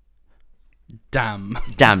 Damn. Damn.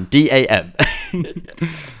 D-A-M.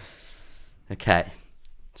 Okay.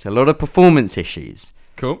 So a lot of performance issues.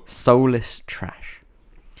 Cool. Soulless trash.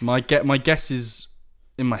 My guess is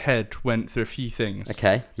in my head went through a few things.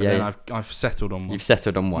 Okay. And Yeah. then I've settled on one. You've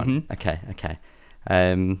settled on one. Mhm.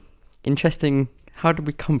 Okay. Interesting. How did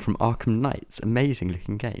we come from Arkham Knight's amazing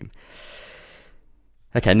looking game?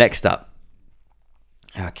 Okay, next up.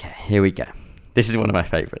 Okay, here we go. This is one of my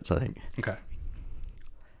favourites, I think. Okay.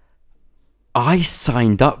 I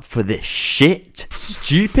signed up for this shit,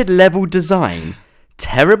 stupid level design,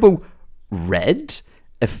 terrible red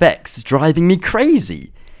effects driving me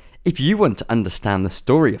crazy. If you want to understand the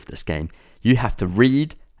story of this game, you have to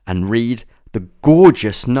read and read the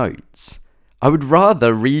gorgeous notes. I would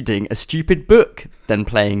rather reading a stupid book than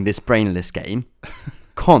playing this brainless game.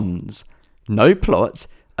 Cons: no plot,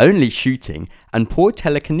 only shooting, and poor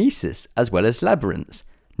telekinesis as well as labyrinths.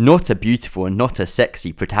 Not a beautiful and not a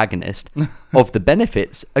sexy protagonist. Of the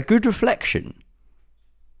benefits, a good reflection.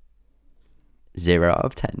 0 out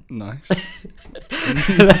of 10. Nice.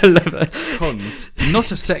 Cons: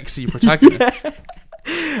 not a sexy protagonist.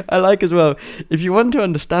 I like as well, if you want to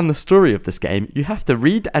understand the story of this game, you have to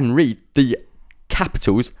read and read the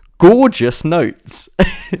capitals gorgeous notes.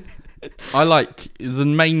 I like the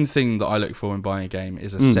main thing that I look for when buying a game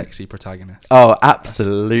is a sexy protagonist. Oh,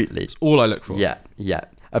 absolutely. That's all I look for. Yeah.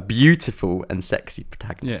 A beautiful and sexy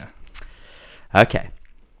protagonist. Yeah. Okay.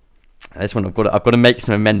 This one I've got to make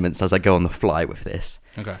some amendments as I go on the fly with this.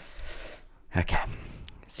 Okay.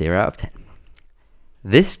 0 out of 10.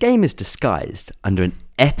 This game is disguised under an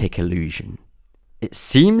epic illusion. It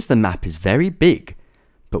seems the map is very big,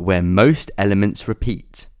 but where most elements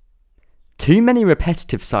repeat. Too many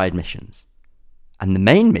repetitive side missions. And the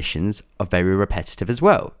main missions are very repetitive as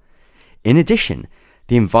well. In addition,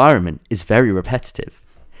 the environment is very repetitive.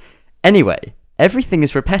 Anyway, everything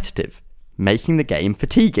is repetitive, making the game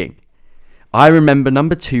fatiguing. I remember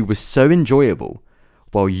number 2 was so enjoyable,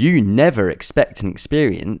 while you never expect an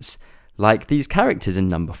experience like these characters in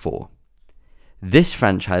number 4. This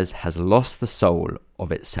franchise has lost the soul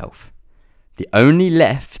of itself. The only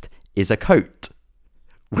left is a coat.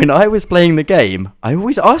 When I was playing the game, I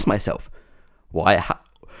always asked myself, why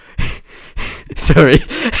Sorry.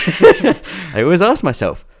 I always ask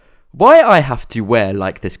myself, why I have to wear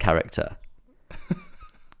like this character?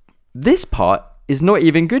 This part is not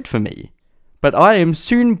even good for me, but I am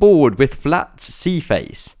soon bored with Flat's sea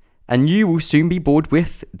face, and you will soon be bored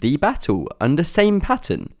with the battle under same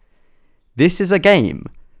pattern. This is a game,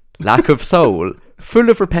 lack of soul, full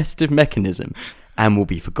of repetitive mechanism, and will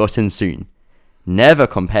be forgotten soon. Never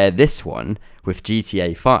compare this one with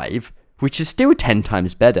GTA 5, which is still 10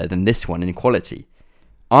 times better than this one in quality.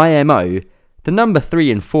 IMO, the number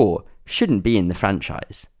 3 and 4 shouldn't be in the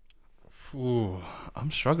franchise. Ooh, I'm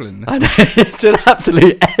struggling. I know, it's an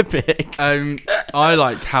absolute epic. I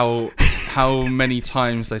like how many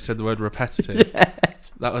times they said the word repetitive.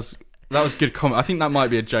 Yes. That was good comedy. I think that might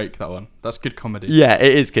be a joke, that one. That's good comedy. Yeah,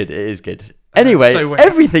 it is good. Anyway,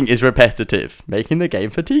 everything is repetitive, making the game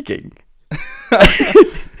fatiguing.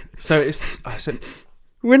 So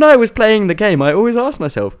when I was playing the game, I always asked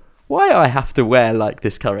myself, why I have to wear like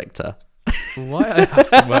this character? Why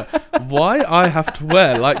I have to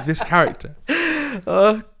wear like this character?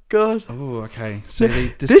 Oh God. Oh, okay. So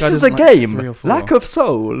This is a game, lack of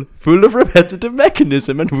soul, full of repetitive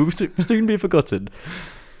mechanism, and will soon be forgotten.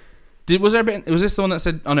 Was this the one that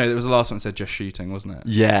said? Oh no, it was the last one that said just shooting, wasn't it?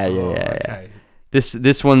 Yeah. Okay.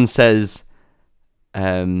 This one says,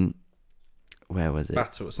 where was it?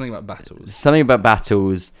 Battles. Something about battles. Something about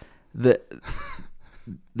battles. The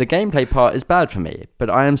gameplay part is bad for me, but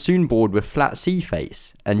I am soon bored with flat sea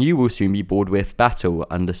face, and you will soon be bored with battle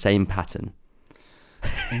under same pattern.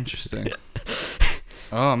 Interesting.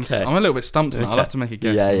 I'm a little bit stumped on that. I'll have to make a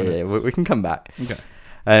guess. Yeah. We can come back. Okay.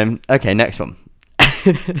 Okay, next one.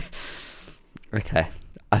 Okay.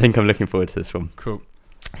 I think I'm looking forward to this one. Cool.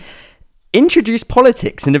 Introduce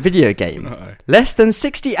politics in a video game. Uh-oh. Less than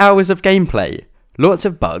 60 hours of gameplay. Lots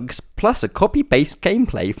of bugs, plus a copy-paste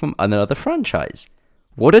gameplay from another franchise.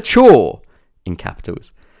 What a chore! In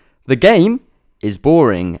capitals. The game is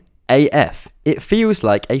boring AF. It feels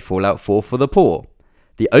like a Fallout 4 for the poor.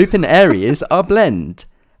 The open areas are blend.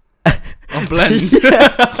 Are blend?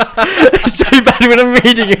 Yes. It's so bad when I'm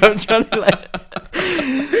reading it. I'm trying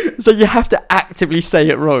to So you have to actively say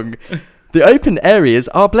it wrong. The open areas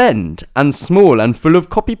are blend and small and full of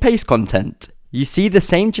copy-paste content. You see the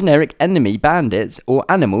same generic enemy, bandits, or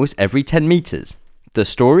animals every 10 meters. The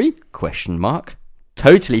story? ?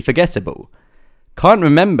 Totally forgettable. Can't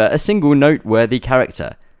remember a single noteworthy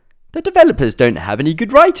character. The developers don't have any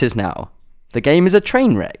good writers now. The game is a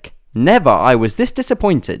train wreck. Never I was this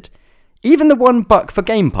disappointed. Even the $1 for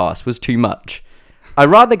Game Pass was too much. I'd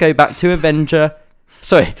rather go back to the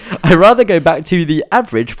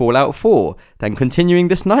average Fallout 4 than continuing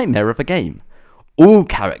this nightmare of a game. All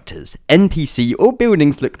characters, NPC or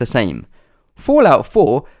buildings look the same. Fallout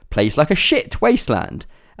 4 plays like a shit wasteland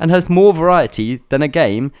and has more variety than a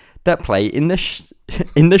game that play in the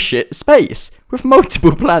shit space with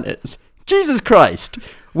multiple planets. Jesus Christ!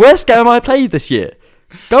 Worst game I played this year.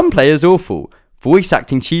 Gunplay is awful, voice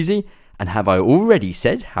acting cheesy, and have I already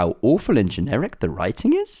said how awful and generic the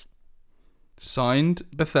writing is? Signed,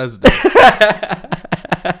 Bethesda.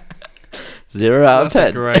 0 out of 10. That's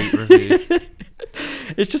a great review.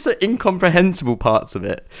 It's just the incomprehensible parts of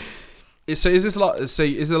it. So is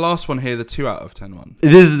the last one here the 2 out of 10 one?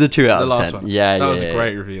 This is the 2 out of 10. The last one. Yeah, that was a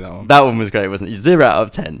great review. That one. That one was great, wasn't it? 0 out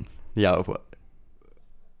of 10. The out of what?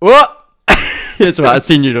 What? It's right. I've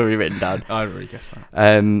seen you'd already written down. I already guessed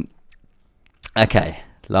that. Okay,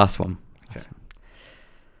 last one.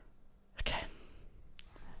 Okay.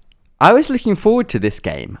 I was looking forward to this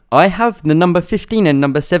game. I have the number 15 and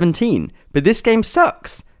number 17, but this game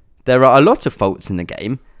sucks. There are a lot of faults in the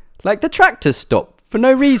game, like the tractors stop for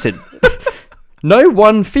no reason. No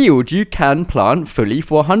one field you can plant fully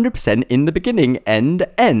for 100% in the beginning and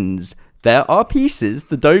ends. There are pieces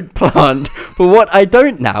that don't plant for what I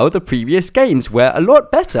don't now. The previous games were a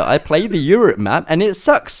lot better. I play the Europe map and it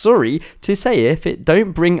sucks. Sorry to say, if it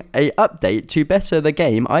don't bring a update to better the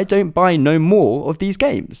game, I don't buy no more of these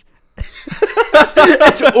games.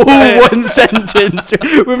 It's all one sentence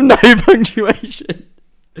with no punctuation.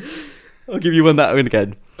 I'll give you that one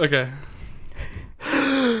again. Okay.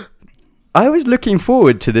 I was looking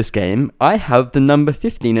forward to this game. I have the number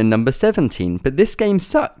 15 and number 17, but this game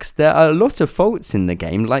sucks. There are a lot of faults in the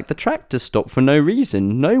game, like the tractors stop for no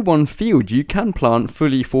reason. No one field you can plant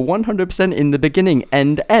fully for 100% in the beginning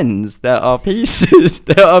and ends. There are pieces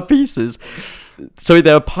that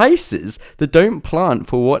don't plant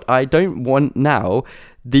for what I don't want now.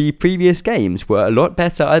 The previous games were a lot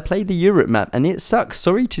better. I played the Europe map and it sucks.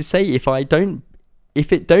 Sorry to say, if it don't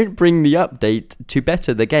bring the update to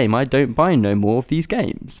better the game, I don't buy no more of these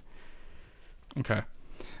games. Okay.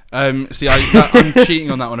 I'm cheating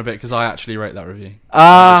on that one a bit because I actually wrote that review.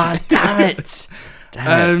 Damn it.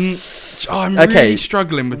 I'm really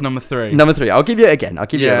struggling with number 3. Number 3. I'll give you it again.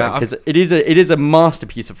 Because it is a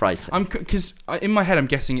masterpiece of writing. Because in my head I'm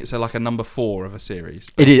guessing it's like a number 4 of a series.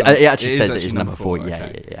 It is. It actually says it is number 4.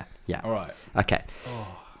 Okay. Yeah. All right. Okay.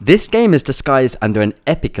 Oh. This game is disguised under an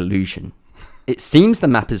epic illusion. It seems the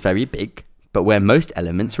map is very big, but where most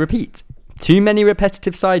elements repeat. Too many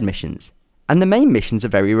repetitive side missions, and the main missions are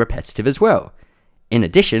very repetitive as well. In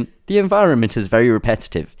addition, the environment is very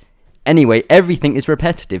repetitive. Anyway, everything is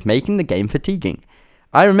repetitive, making the game fatiguing.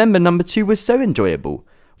 I remember number 2 was so enjoyable,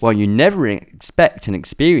 while you never expect an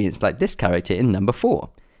experience like this character in number 4.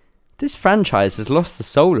 This franchise has lost the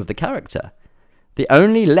soul of the character. The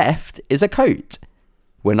only left is a coat.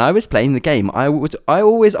 When I was playing the game, I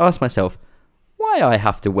always asked myself, why I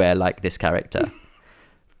have to wear like this character?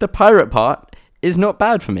 The pirate part is not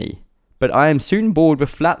bad for me, but I am soon bored with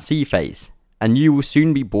flat sea face, and you will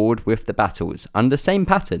soon be bored with the battles under same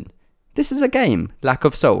pattern. This is a game, lack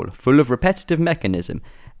of soul, full of repetitive mechanism,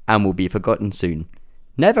 and will be forgotten soon.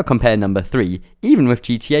 Never compare number 3, even with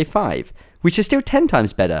GTA 5, which is still 10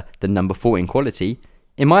 times better than number 4 in quality.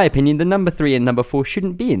 In my opinion, the number 3 and number 4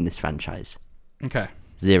 shouldn't be in this franchise. Okay.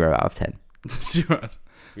 0 out of 10. 0.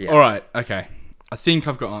 Yeah. All right. Okay. I think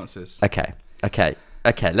I've got answers. Okay.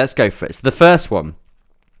 Let's go for it. So the first one,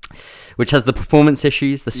 which has the performance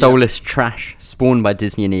issues, the soulless trash spawned by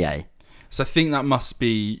Disney and EA. So I think that must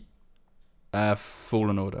be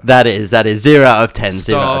Fallen Order. That is 0 out of 10.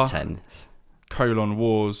 0 out of 10.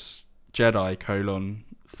 Wars Jedi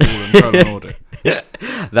Fallen Order.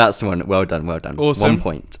 That's the one. Well done. Awesome. 1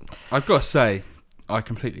 point. I've got to say, I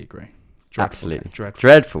completely agree. Dreadful. Absolutely.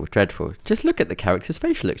 Dreadful. Just look at the characters'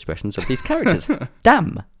 facial expressions of these characters.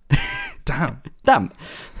 Damn.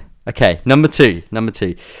 Okay, number two.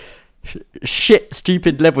 Shit,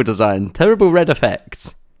 stupid level design, terrible red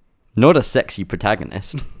effects, not a sexy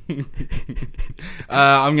protagonist.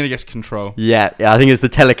 I'm gonna guess Control. Yeah, I think it's the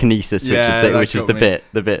telekinesis, which is the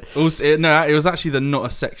bit. Also, it was actually the not a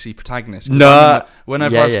sexy protagonist. No,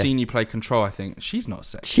 whenever I've seen you play Control, I think she's not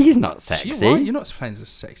sexy. She's not sexy. You're not playing as a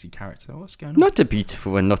sexy character. What's going on? Not a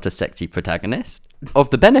beautiful and not a sexy protagonist.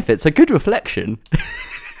 Of the benefits, a good reflection.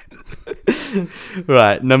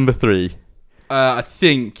 Right, number 3. I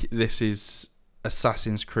think this is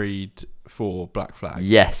Assassin's Creed 4 Black Flag.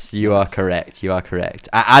 Yes, you are correct.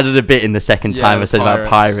 I added a bit in the second time I said about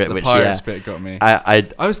pirate, the which pirates bit got me. I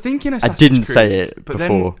was thinking Assassin's I didn't Creed, say it but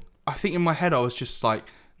before. Then I think in my head I was just like,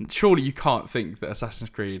 surely you can't think that Assassin's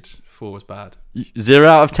Creed 4 was bad. 0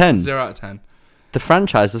 out of 10. 0 out of 10. The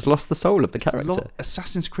franchise has lost the soul of the character.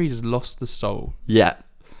 Assassin's Creed has lost the soul. Yeah.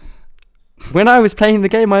 When I was playing the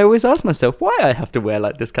game, I always asked myself why I have to wear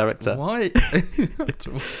like this character. Why?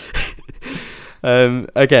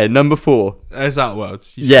 Okay, number 4. Is that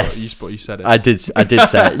Worlds? You said it. I did say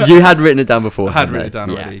it. You had written it down before. I had written it down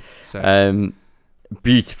already. Yeah. So.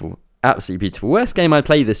 Beautiful. Absolutely beautiful. Worst game I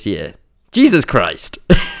played this year. Jesus Christ.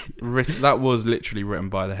 That was literally written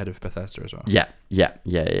by the head of Bethesda as well. Yeah.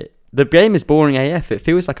 The game is boring AF. It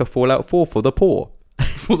feels like a Fallout 4 for the poor.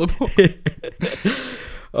 For the poor.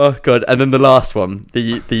 Oh god! And then the last one,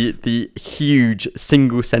 the huge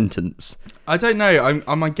single sentence. I don't know.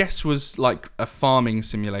 My guess was like a farming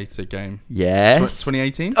simulator game. Yes.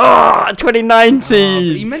 2018. Oh,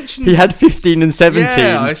 2019. He mentioned he had 15 and 17.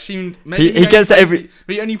 Yeah, I assumed maybe he gets every.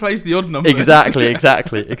 But he only plays the odd numbers. Exactly.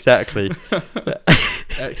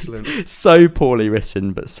 Excellent. So poorly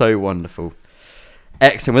written, but so wonderful.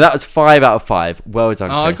 Excellent. Well, that was 5 out of 5. Well done,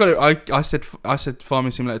 Chris. I got it. I said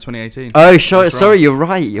Farming Simulator 2018. Oh, sorry. You're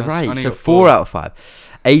right. So 4 out of 5.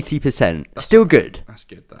 80%. Still good. That's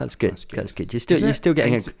good. That's good. You're still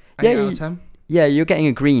getting 8 out of 10? Yeah, you're getting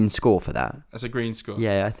a green score for that. That's a green score.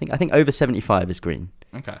 Yeah, I think over 75 is green.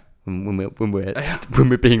 Okay. When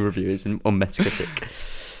we're being reviewers on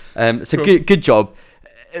Metacritic. So cool. Good job.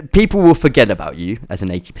 People will forget about you as an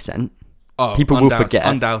 80%. Oh, people will forget.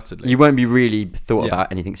 Undoubtedly. You won't be really thought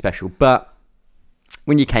about anything special, but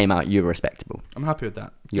when you came out, you were respectable. I'm happy with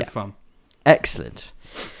that. Good fun. Excellent.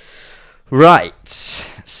 Right.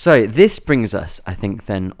 So this brings us, I think,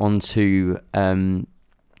 then onto the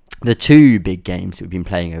 2 big games that we've been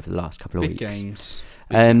playing over the last couple of weeks. Big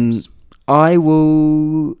games.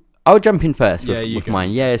 I'll jump in first with go.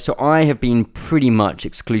 mine. Yeah, so I have been pretty much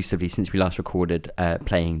exclusively since we last recorded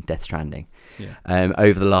playing Death Stranding. Yeah.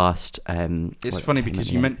 Over the last. It's funny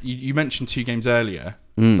because you mentioned 2 games earlier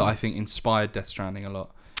that I think inspired Death Stranding a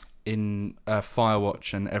lot in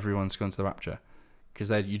Firewatch and Everyone's Gone to the Rapture,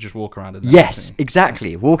 because you just walk around. Yes,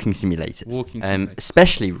 exactly. Walking simulators. Simulators.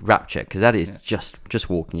 Especially Rapture, because that is just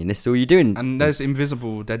walking, and this is all you're doing. And there's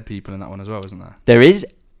invisible dead people in that one as well, isn't there? There is.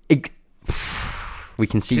 We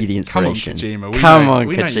can see the inspiration. Come on, Kojima.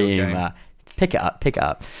 Kojima. Pick it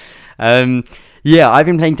up. Yeah, I've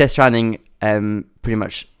been playing Death Stranding pretty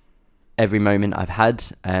much every moment I've had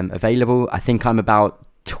available. I think I'm about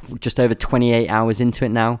just over 28 hours into it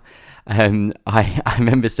now. I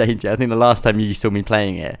remember saying to you, I think the last time you saw me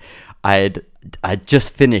playing it, I'd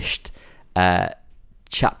just finished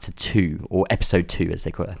chapter 2 or episode 2 as they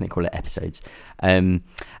call it. I think they call it episodes. And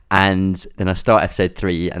then I start episode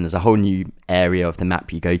 3, and there's a whole new area of the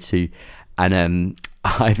map you go to, and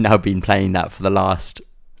I've now been playing that for the last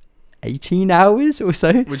 18 hours or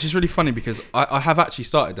so. Which is really funny because I have actually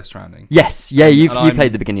started Death Stranding. Yes, yeah, you've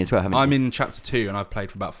played the beginning as well, haven't you? I'm in chapter 2 and I've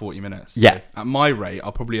played for about 40 minutes. Yeah. So at my rate,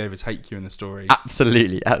 I'll probably overtake you in the story.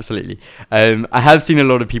 Absolutely. I have seen a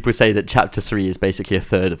lot of people say that chapter 3 is basically a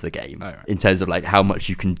third of the game in terms of like how much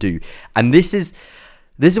you can do. And this is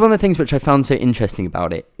one of the things which I found so interesting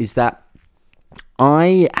about it, is that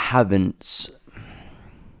I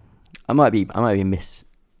might be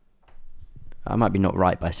I might be not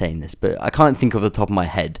right by saying this, but I can't think off the top of my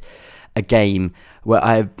head a game where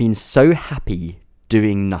I have been so happy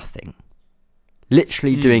doing nothing,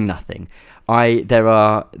 literally doing nothing. There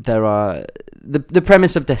are the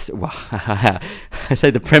premise of Death. Well, I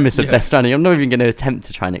say the premise of Death Stranding. I'm not even going to attempt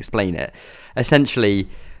to try and explain it. Essentially,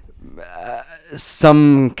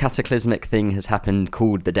 some cataclysmic thing has happened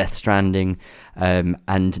called the Death Stranding,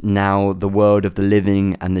 and now the world of the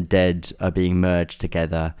living and the dead are being merged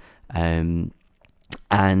together. And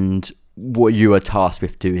what you are tasked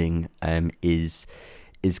with doing is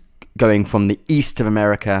going from the east of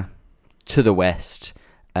America to the west,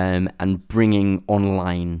 and bringing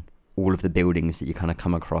online all of the buildings that you kind of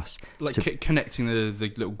come across, like connecting the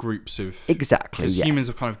little groups of exactly. Because humans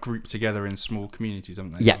have kind of grouped together in small communities,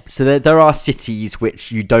 haven't they? Yeah. So there are cities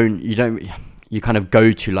which you kind of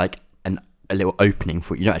go to like a little opening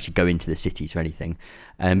for. You don't actually go into the cities or anything,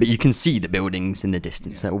 but you can see the buildings in the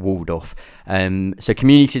distance that are walled off. So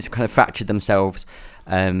communities have kind of fractured themselves.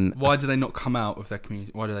 Why do they not come out of their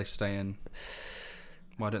community? Why do they stay in?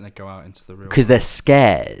 Why don't they go out into the real? Because they're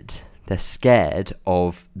scared. They're scared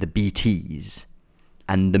of the BTs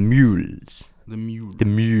and the mules. The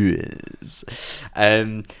mules.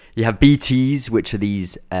 You have BTs, which are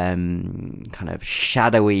these kind of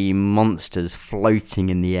shadowy monsters floating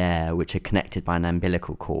in the air, which are connected by an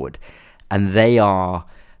umbilical cord. And they are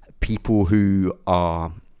people who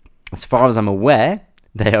are, as far as I'm aware,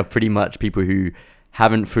 they are pretty much people who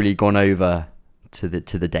haven't fully gone over to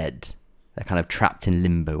the dead. They're kind of trapped in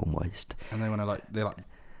limbo almost. And they want to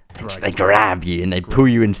they grab you and they pull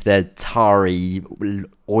you into their tarry,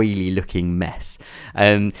 oily-looking mess.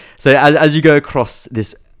 So as you go across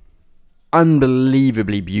this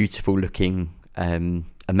unbelievably beautiful-looking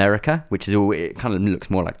America, which is it kind of looks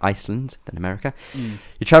more like Iceland than America.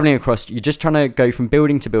 You're traveling across. You're just trying to go from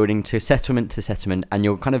building to building, to settlement, and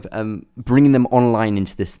you're kind of bringing them online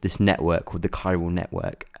into this network called the Chiral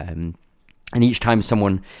Network. And each time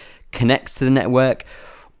someone connects to the network,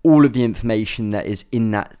 all of the information that is in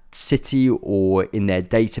that city or in their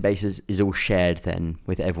databases is all shared then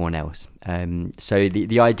with everyone else. So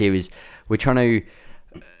the idea is we're trying to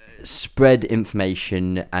spread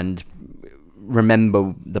information and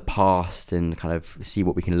remember the past and kind of see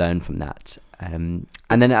what we can learn from that. And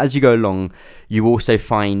then as you go along, you also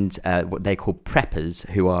find what they call preppers,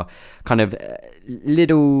 who are kind of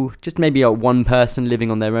little, just maybe one person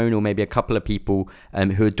living on their own, or maybe a couple of people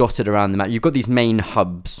who are dotted around the map. You've got these main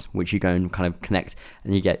hubs which you go and kind of connect,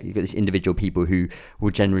 and you've got these individual people who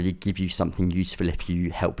will generally give you something useful if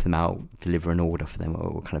you help them out, deliver an order for them,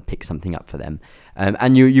 or kind of pick something up for them.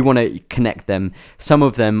 And you want to connect them. Some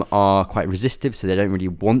of them are quite resistive, so they don't really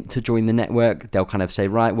want to join the network. They'll kind of say,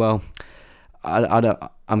 right, well,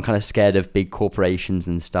 I'm kind of scared of big corporations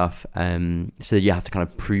and stuff. So you have to kind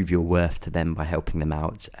of prove your worth to them by helping them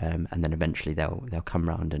out, and then eventually they'll come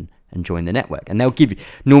around and join the network. And they'll give you,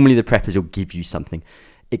 normally the preppers will give you something.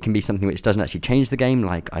 It can be something which doesn't actually change the game.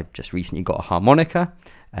 Like I've just recently got a harmonica,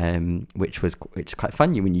 which is quite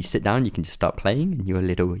fun. When you sit down, you can just start playing, and your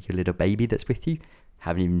little baby that's with you.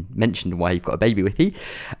 Haven't even mentioned why you've got a baby with you.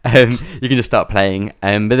 You can just start playing.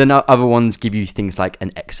 But then other ones give you things like an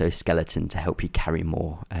exoskeleton to help you carry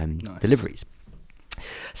more deliveries.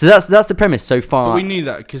 So that's the premise so far. But we knew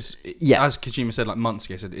that because, as Kojima said like months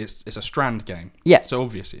ago, he said it's a Strand game. Yeah. So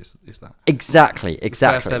obviously it's that. Exactly. The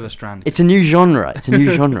first ever Strand game. It's a new genre.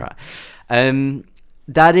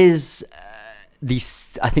 That is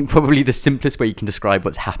I think probably the simplest way you can describe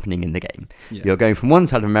what's happening in the game. Yeah. You're going from one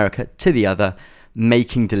side of America to the other,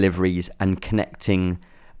 making deliveries and connecting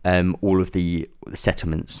all of the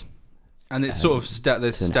settlements. And it's sort of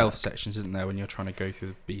there's stealth sections, isn't there, when you're trying to go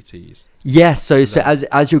through the BTs? Yeah, so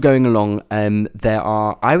as you're going along, there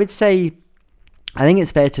are, I think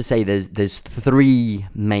it's fair to say there's three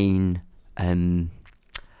main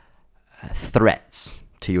threats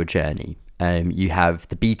to your journey. You have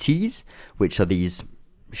the BTs, which are these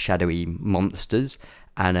shadowy monsters,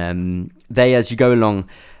 and they, as you go along,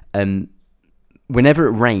 whenever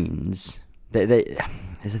it rains,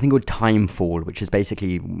 there's a thing called timefall, which is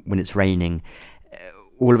basically when it's raining,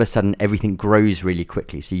 all of a sudden everything grows really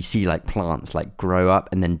quickly. So you see like plants like grow up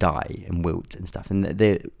and then die and wilt and stuff. And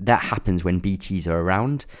that happens when BTs are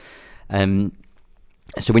around.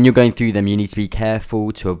 So when you're going through them, you need to be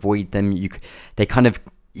careful to avoid them. You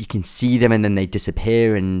can see them and then they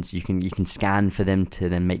disappear, and you can scan for them to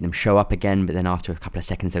then make them show up again, but then after a couple of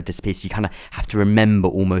seconds they'll disappear, so you kind of have to remember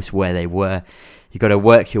almost where they were. You've got to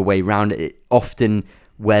work your way around it. Often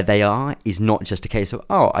where they are is not just a case of,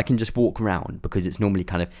 I can just walk around, because it's normally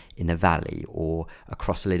kind of in a valley or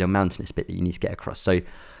across a little mountainous bit that you need to get across. So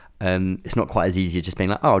It's not quite as easy as just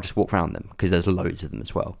being like, oh, I'll just walk around them, because there's loads of them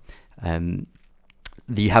as well.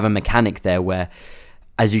 You have a mechanic there where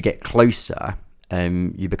as you get closer,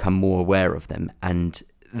 you become more aware of them, and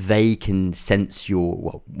they can sense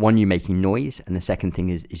you making noise, and the second thing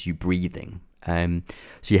is you breathing. So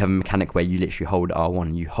you have a mechanic where you literally hold R1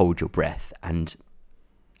 and you hold your breath, and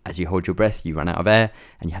as you hold your breath, you run out of air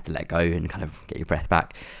and you have to let go and kind of get your breath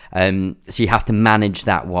back. So you have to manage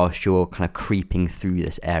that whilst you're kind of creeping through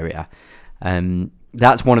this area.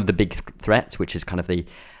 That's one of the big threats, which is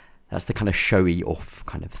that's the kind of showy off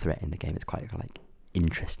kind of threat in the game. It's quite like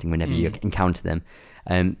interesting whenever you encounter them.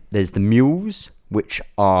 There's the mules, which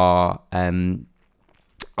are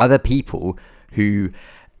other people who,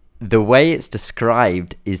 the way it's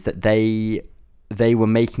described is that they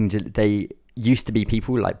used to be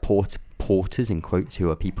people like porters in quotes,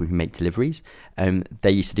 who are people who make deliveries.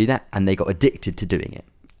 They used to do that, and they got addicted to doing it.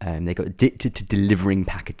 They got addicted to delivering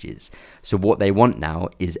packages. So what they want now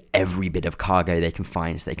is every bit of cargo they can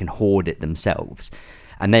find, so they can hoard it themselves.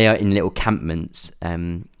 And they are in little campments,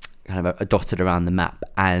 kind of dotted around the map.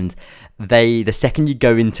 And the second you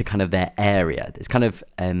go into kind of their area, there's kind of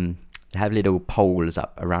they have little poles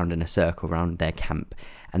up around in a circle around their camp.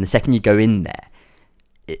 And the second you go in there,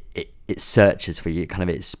 it searches for you,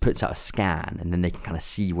 it puts out a scan, and then they can kind of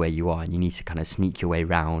see where you are, and you need to kind of sneak your way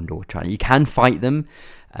around or try. You can fight them,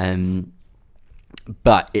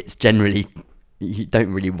 but it's generally, you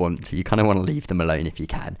don't really want to. You kind of want to leave them alone if you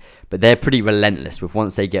can. But they're pretty relentless.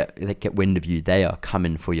 Once they get wind of you, they are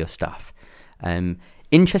coming for your stuff.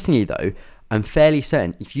 Interestingly though, I'm fairly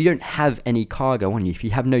certain if you don't have any cargo on you, if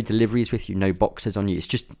you have no deliveries with you, no boxes on you, it's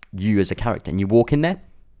just you as a character, and you walk in there,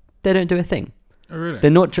 they don't do a thing. Oh, really?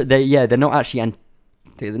 They're not actually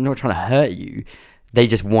they're not trying to hurt you. They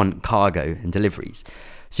just want cargo and deliveries.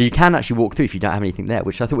 So you can actually walk through if you don't have anything there,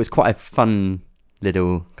 which I thought was quite a fun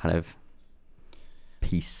little kind of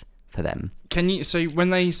piece for them. Can you? So when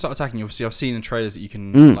they start attacking you, obviously I've seen in trailers that you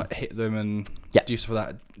can like hit them and do stuff like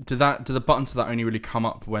that. Do the buttons to that only really come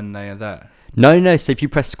up when they are there? No. So if you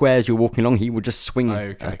press square as you're walking along, he will just swing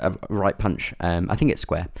a right punch. I think it's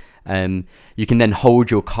square. You can then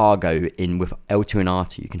hold your cargo in with L2 and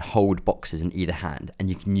R2. You can hold boxes in either hand, and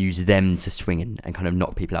you can use them to swing and kind of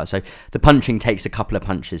knock people out. So the punching takes a couple of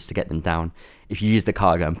punches to get them down. If you use the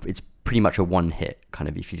cargo, it's pretty much a one hit, kind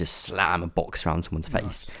of if you just slam a box around someone's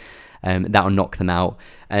face. Nice. That'll knock them out.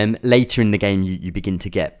 Later in the game, you begin to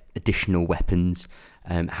get additional weapons.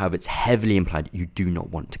 However, it's heavily implied you do not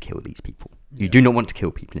want to kill these people. You do not want to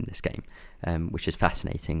kill people in this game, which is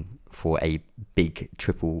fascinating for a big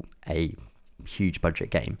AAA, huge budget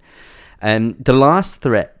game. The last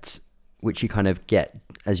threat, which you kind of get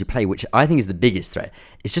as you play, which I think is the biggest threat,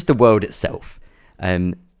 is just the world itself.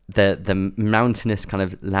 The mountainous kind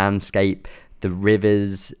of landscape, the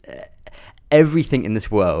rivers, everything in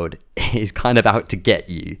this world is kind of out to get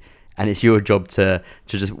you, and it's your job to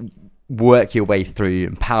just work your way through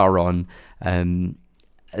and power on.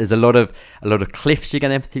 There's a lot of cliffs you're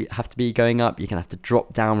going to have to be going up. You're going to have to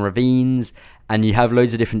drop down ravines, and you have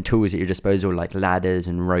loads of different tools at your disposal, like ladders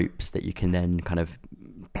and ropes that you can then kind of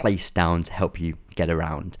place down to help you get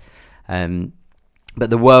around. But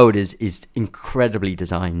the world is incredibly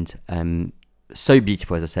designed, so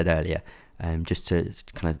beautiful, as I said earlier. Just to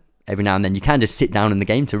kind of every now and then you can just sit down in the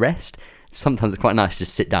game to rest. Sometimes it's quite nice to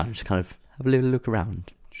just sit down and just kind of have a little look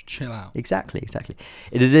around. Just chill out. Exactly.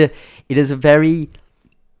 It is a very,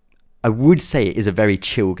 I would say it is a very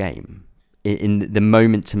chill game. In the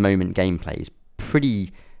moment-to-moment gameplay is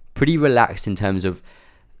pretty relaxed in terms of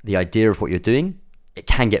the idea of what you're doing. It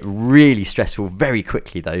can get really stressful very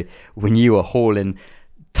quickly though when you are hauling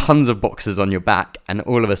tons of boxes on your back and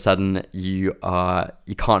all of a sudden you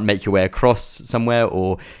can't make your way across somewhere,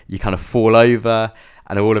 or you kind of fall over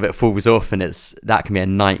and all of it falls off, and that can be a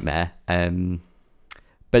nightmare.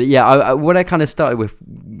 But yeah, what I kind of started with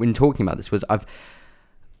when talking about this was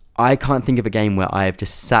I can't think of a game where I have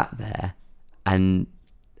just sat there and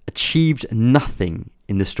achieved nothing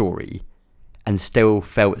in the story and still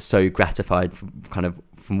felt so gratified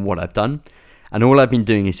from what I've done. And all I've been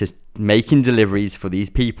doing is just making deliveries for these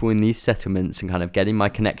people in these settlements and kind of getting my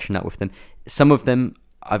connection up with them. Some of them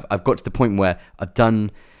I've got to the point where I've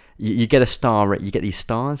done, you get a star, you get these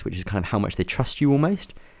stars, which is kind of how much they trust you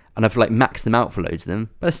almost. And I've like maxed them out for loads of them,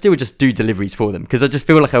 but I still just do deliveries for them because I just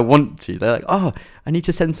feel like I want to. They're like, oh, I need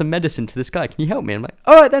to send some medicine to this guy. Can you help me? I'm like,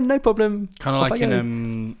 all right then, no problem. Kind of like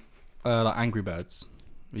in like Angry Birds,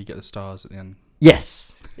 where you get the stars at the end.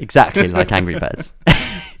 Yes, exactly like Angry Birds.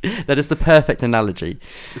 That is the perfect analogy.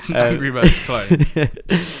 It's an Angry Birds clone.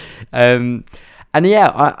 And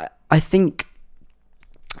yeah, I think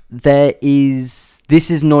there's this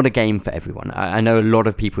is not a game for everyone. I know a lot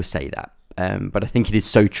of people say that, but I think it is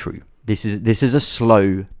so true. This is a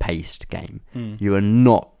slow-paced game. You are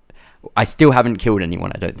not... I still haven't killed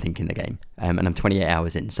anyone, I don't think, in the game, and I'm 28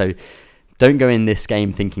 hours in. So don't go in this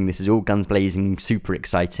game thinking this is all guns blazing, super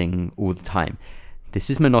exciting all the time. This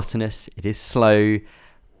is monotonous. It is slow,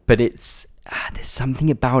 but it's there's something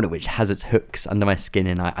about it which has its hooks under my skin,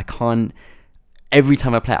 and I can't... Every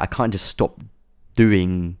time I play it, I can't just stop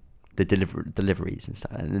doing the deliveries and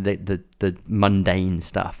stuff, the mundane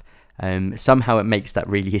stuff. Somehow it makes that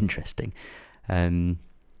really interesting.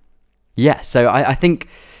 So I think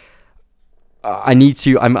I need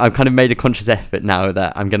to... I've kind of made a conscious effort now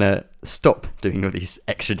that I'm going to stop doing all these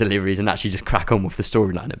extra deliveries and actually just crack on with the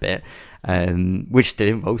storyline a bit, which still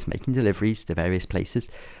involves making deliveries to various places.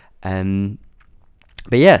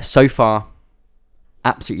 But yeah, so far,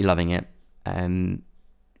 absolutely loving it.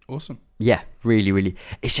 Awesome. Yeah, really, really.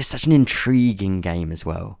 It's just such an intriguing game as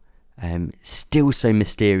well. Still so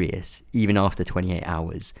mysterious, even after 28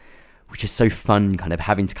 hours, which is so fun, kind of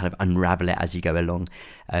having to kind of unravel it as you go along.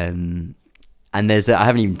 And there's I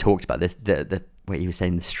haven't even talked about this, the what you were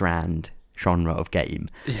saying, the Strand genre of game.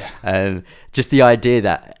 Yeah. Just the idea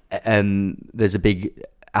that there's a big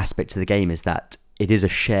aspect to the game is that it is a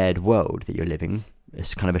shared world that you're living.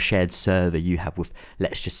 It's kind of a shared server you have with,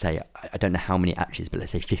 let's just say, I don't know how many actors, but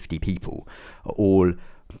let's say 50 people are all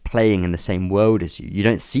playing in the same world as you. You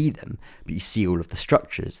don't see them, but you see all of the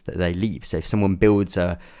structures that they leave. So if someone builds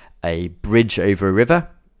a bridge over a river,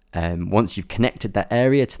 once you've connected that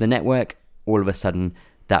area to the network, all of a sudden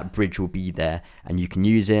that bridge will be there and you can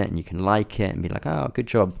use it and you can like it and be like, oh, good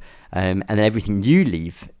job. And then everything you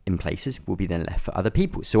leave in places will be then left for other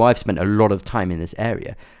people. So I've spent a lot of time in this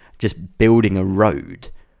area just building a road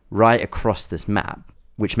right across this map,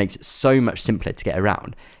 which makes it so much simpler to get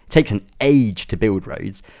around. It takes an age to build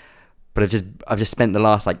roads, but I've just spent the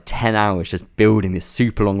last 10 hours just building this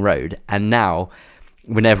super long road, and now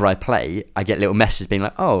whenever I play, I get little messages being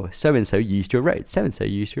like, oh, so-and-so used your road, so-and-so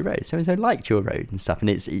used your road, so-and-so liked your road and stuff. And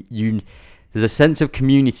there's a sense of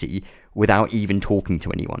community without even talking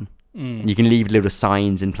to anyone. And you can leave little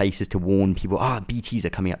signs in places to warn people, BTs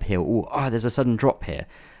are coming up here, or there's a sudden drop here.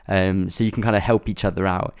 So you can kind of help each other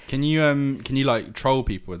out. Can you troll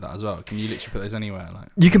people with that as well? Can you literally put those anywhere?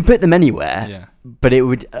 You can put them anywhere. Yeah. But it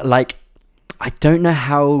would I don't know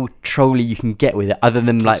how trolly you can get with it, other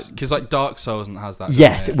than because Dark Souls has that.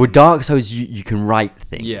 Yes, well, Dark Souls you can write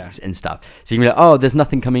things and stuff. So you can be like, there's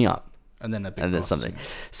nothing coming up, and then there's something.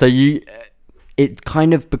 So it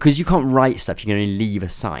kind of, because you can't write stuff, you can only leave a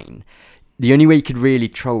sign. The only way you could really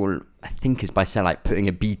troll, I think, is by putting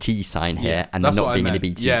a BT sign here and not being any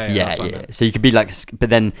BTs. Yeah. So you could be but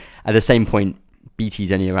then at the same point,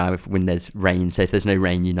 BTs only arrive when there's rain. So if there's no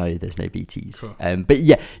rain, there's no BTs. Cool. But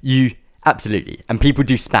yeah, you absolutely. And people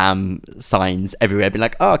do spam signs everywhere, be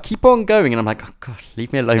like, keep on going. And I'm like, oh God,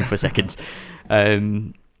 leave me alone for a second.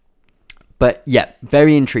 But yeah,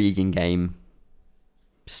 very intriguing game.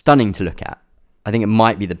 Stunning to look at. I think it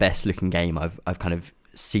might be the best looking game I've kind of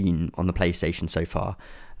seen on the PlayStation so far.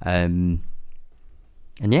 And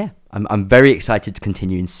yeah, I'm very excited to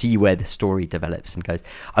continue and see where the story develops and goes.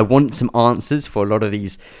 I want some answers for a lot of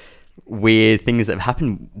these weird things that have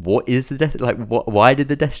happened. What is the death? Why did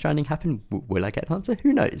the Death Stranding happen? Will I get an answer?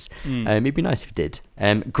 Who knows? It'd be nice if it did.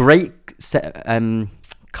 Great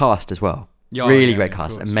cast as well. Really great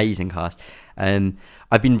cast. Amazing cast.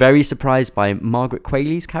 I've been very surprised by Margaret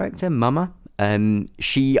Qualley's character, Mama. I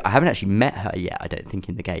haven't actually met her yet, I don't think,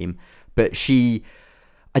 in the game, but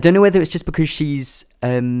I don't know whether it's just because she's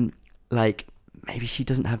maybe she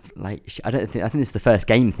doesn't have I think it's the first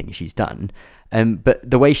game thing she's done, but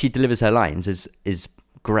the way she delivers her lines is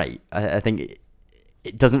great. I think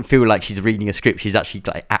it doesn't feel like she's reading a script. She's actually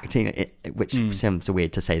acting it, which sounds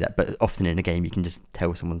weird to say that, but often in a game you can just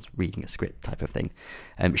tell someone's reading a script type of thing.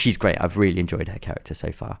 She's great. I've really enjoyed her character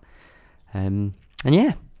so far, and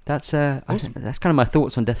yeah. That's awesome. That's kind of my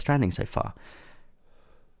thoughts on Death Stranding so far.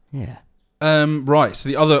 Yeah. Right. So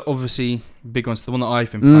the other obviously big one's the one that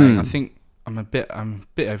I've been playing. I think I'm a bit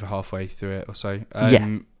over halfway through it or so.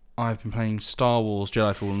 I've been playing Star Wars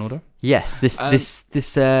Jedi Fallen Order. Yes. This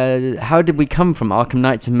how did we come from Arkham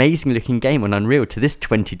Knight's amazing looking game on Unreal to this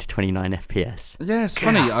 20 to 29 FPS? Yeah, it's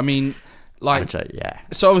funny. I mean,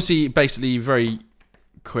 So obviously, basically, very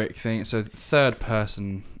quick thing. It's a third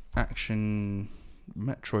person action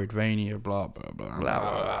Metroidvania, blah blah blah, blah,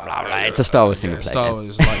 blah, blah, blah. It's a Star Wars single player. Star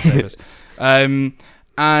Wars lightsabers.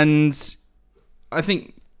 And I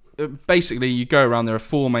think basically you go around. There are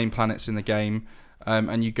 4 main planets in the game,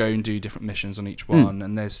 and you go and do different missions on each one.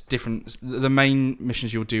 And there's different. The main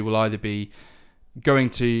missions you'll do will either be going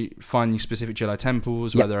to find these specific Jedi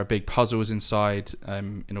temples where Yep. there are big puzzles inside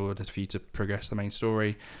in order for you to progress the main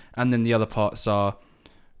story. And then the other parts are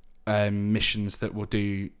missions that will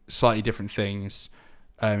do slightly different things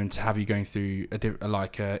and to have you going through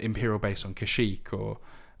a Imperial base on Kashyyyk or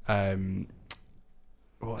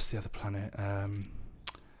what's the other planet?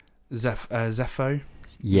 Zepho.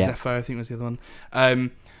 Yeah. Zepho, I think was the other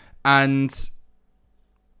one. And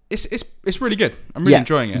it's really good. I'm really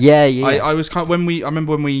enjoying it. Yeah, yeah. I was kind of, I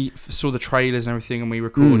remember when we saw the trailers and everything and we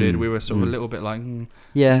recorded, we were sort of a little bit like,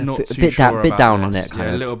 not too bit sure down, bit about down on this. it. Kind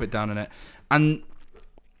a of. little bit down on it. And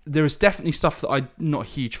there is definitely stuff that I'm not a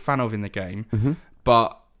huge fan of in the game, Mm-hmm.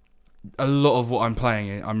 but a lot of what I'm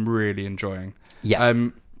playing, I'm really enjoying. Yeah.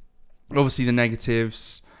 Obviously the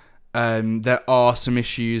negatives, there are some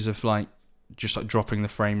issues of like just like dropping the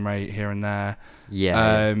frame rate here and there.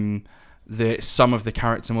 Yeah. Some of the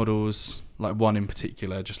character models, like one in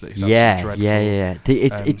particular, just looks yeah, absolutely dreadful.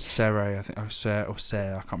 yeah. It's Sarah, I think, Sarah, or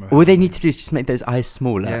Sarah, I can't remember. all they need to do is just make those eyes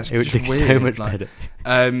smaller. Yeah, it's it would just look so weird, much like-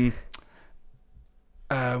 better.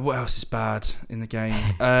 What else is bad in the game?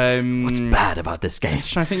 What's bad about this game? I'm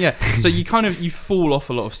just trying to think. Yeah, so you fall off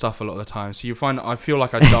a lot of stuff a lot of the time. So you find I feel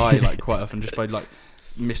like I die like quite often just by like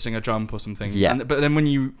missing a jump or something. Yeah. But then when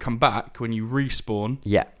you come back, when you respawn,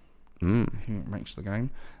 Yeah. I think it makes the game.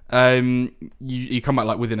 You come back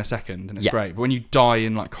like within a second and it's Yeah. great. But when you die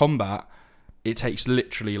in like combat, it takes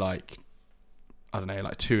literally like I don't know,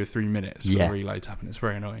 like 2 or 3 minutes for Yeah. the reload to happen. It's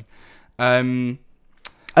very annoying.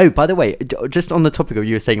 Oh, by the way, just on the topic of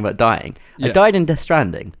you were saying about dying, I Yeah. died in Death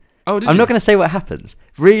Stranding. Oh, did I'm you? not going to say what happens.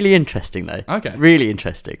 Really interesting though. Okay. Really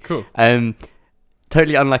interesting. Cool.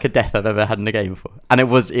 Totally unlike a death I've ever had in a game before, and it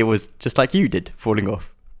was just like you did, falling off.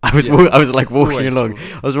 I was Yeah. I was like walking Always along.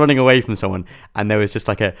 falling. I was running away from someone, and there was just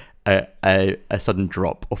like a sudden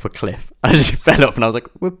drop off a cliff. I just fell off, and I was like,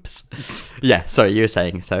 "Whoops!" Yeah, sorry, you were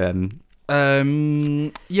saying so.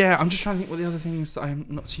 Yeah, I'm just trying to think what the other things that I'm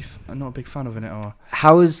not a big fan of in it are.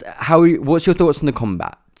 What's your thoughts on the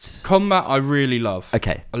combat? Combat, I really love.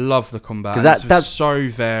 Okay, I love the combat. 'Cause that's so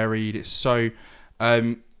varied. It's so.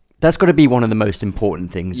 that's got to be one of the most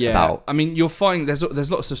important things about. I mean, you'll find there's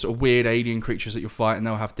lots of sort of weird alien creatures that you'll fight, and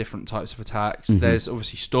they'll have different types of attacks. Mm-hmm. There's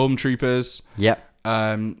obviously stormtroopers, Yep.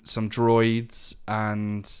 some droids,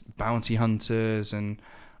 and bounty hunters, and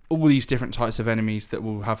all these different types of enemies that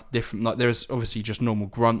will have different. Like there's obviously just normal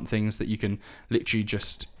grunt things that you can literally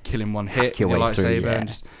just kill in one hit with your your way through, lightsaber, yeah.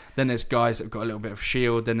 and then there's guys that've got a little bit of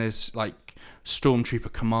shield. Then there's like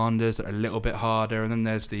stormtrooper commanders that are a little bit harder, and then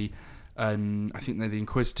there's the I think they're the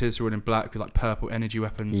Inquisitors who are in black with like purple energy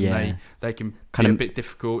weapons, Yeah. and they can Kind be of- a bit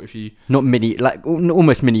difficult if you Not mini, like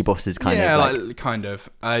almost mini bosses, kind yeah, of. like kind of.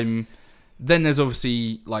 Then there's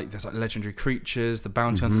obviously there's like legendary creatures, the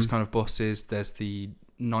bounty Mm-hmm. hunters kind of bosses. There's the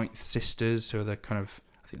Ninth Sisters, who are the kind of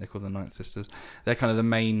I think they're called the Ninth Sisters. They're kind of the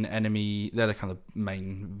main enemy. They're the kind of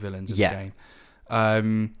main villains of Yeah. the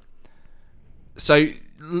game. So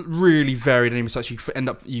really varied enemies. So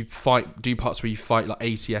you do parts where you fight like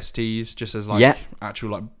ATSTs just as like Yeah.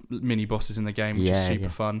 actual like mini bosses in the game, which is Yeah, super yeah.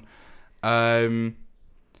 fun.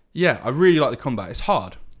 I really like the combat. It's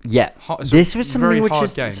hard. Yeah, It's a this was very something which hard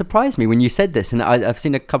has game. surprised me when you said this, and I've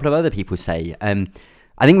seen a couple of other people say.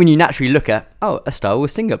 I think when you naturally look at a Star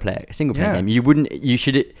Wars single player Yeah. game, you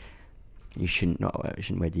shouldn't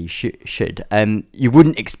you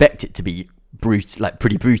wouldn't expect it to be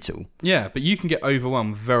pretty brutal. Yeah, but you can get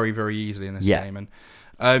overwhelmed very, very easily in this Yeah. game, and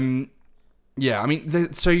I mean,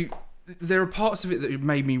 there are parts of it that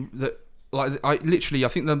made me I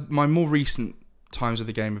think my more recent times of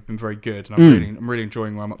the game have been very good, and I'm really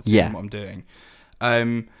enjoying where I'm up to and what I'm doing.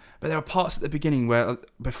 But there are parts at the beginning where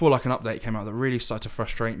before like an update came out that really started to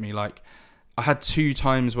frustrate me. Like I had 2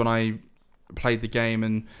 times when I played the game,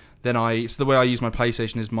 and then so the way I use my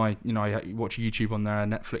PlayStation is I watch YouTube on there,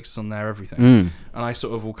 Netflix is on there, everything. And I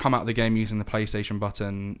sort of will come out of the game using the PlayStation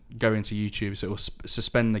button, go into YouTube, so it will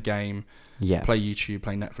suspend the game, Yeah, play YouTube,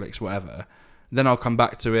 play Netflix, whatever. Then I'll come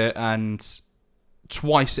back to it, and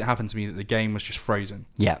twice it happened to me that the game was just frozen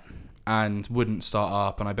yeah, and wouldn't start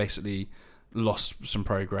up, and I basically lost some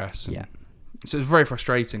progress. Yeah. So it was very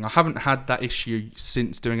frustrating. I haven't had that issue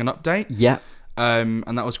since doing an update. yeah. And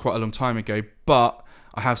that was quite a long time ago, but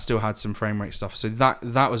I have still had some frame rate stuff. So that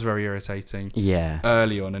was very irritating Yeah.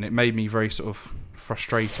 early on, and it made me very sort of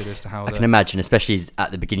frustrated as to how I can imagine, especially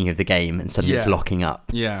at the beginning of the game, and suddenly it's Yeah. locking up.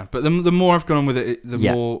 Yeah, but the more I've gone on with it, the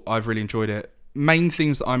Yeah. more I've really enjoyed it. Main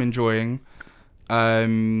things that I'm enjoying,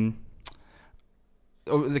 the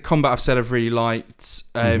combat I've said I've really liked.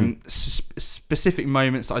 Specific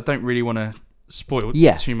moments that I don't really want to spoil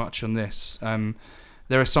Yeah. too much on this.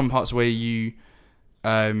 There are some parts where you,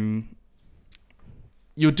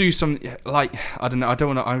 you'll do something like, I don't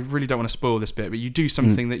know, I really don't want to spoil this bit, but you do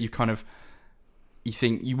something that you kind of, you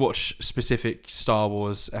think, you watch specific Star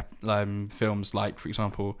Wars films, like for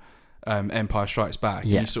example Empire Strikes Back,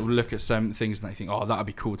 and you sort of look at some things and you think, oh, that would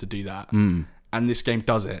be cool to do that, and this game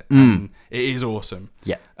does it, and it is awesome.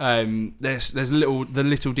 There's the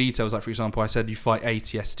little details, like for example, I said you fight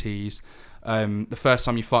ATSTs. The first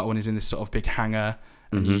time you fight one is in this sort of big hangar,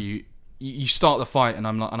 and you start the fight, and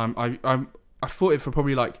I fought it for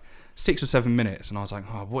probably like 6 or 7 minutes, and I was like,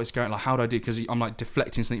 oh, what is going, like, how do I do? Because I'm like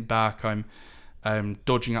deflecting something back, I'm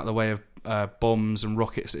dodging out the way of bombs and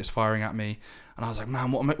rockets that it's firing at me, and I was like,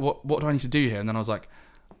 man, what do I need to do here? And then I was like,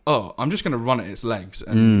 oh, I'm just going to run at its legs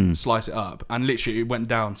and slice it up, and literally it went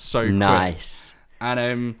down so nice. Quick.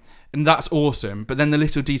 And that's awesome. But then the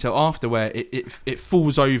little detail after where it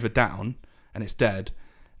falls over down and it's dead,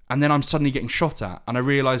 and then I'm suddenly getting shot at, and I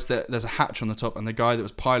realised that there's a hatch on the top, and the guy that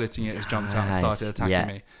was piloting it has jumped out and started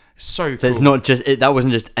attacking me. So cool. It's not just that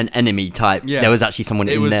wasn't just an enemy type. There was actually someone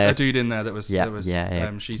in there. It was a dude in there that was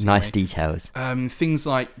shooting nice me. Details. Things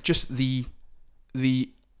like just the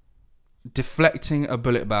deflecting a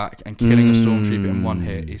bullet back and killing a stormtrooper in one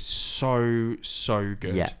hit is so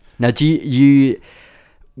good. Yeah. Now, do you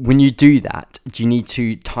when you do that, do you need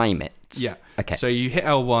to time it? Yeah. Okay. So you hit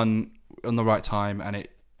L1 on the right time, and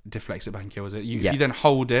it deflects it back and kills it. If you then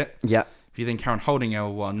hold it, if you then carry on holding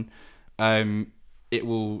L1, it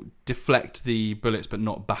will deflect the bullets but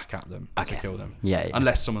not back at them to kill them.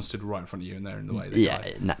 Unless someone stood right in front of you and they're in the way. They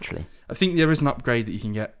die. Naturally. I think there is an upgrade that you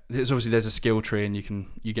can get. There's a skill tree, and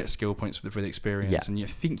you get skill points for the experience, and you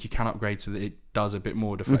think you can upgrade so that it does a bit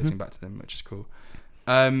more deflecting back to them, which is cool.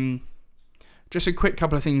 Just a quick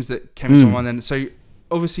couple of things that came to my mind then. So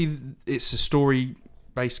obviously it's a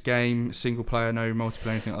story-based game, single player, no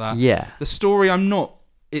multiplayer, anything like that. Yeah. The story,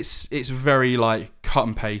 it's very like cut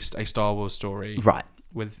and paste a Star Wars story. Right.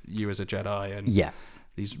 With you as a Jedi and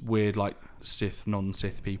these weird like Sith,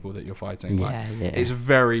 non-Sith people that you're fighting.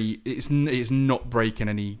 It's not breaking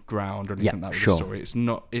any ground or anything like that with the story.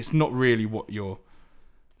 It's not really what you're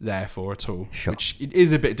there for at all. Sure. Which it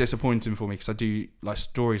is a bit disappointing for me, because I do like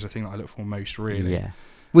stories, a thing that I look for most, really. Yeah.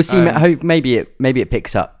 We'll see. Maybe it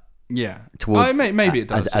picks up. Yeah. Towards maybe it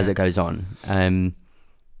does as it goes on.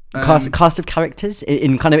 Cast of characters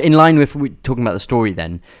in line with talking about the story.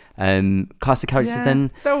 Then cast of characters. Then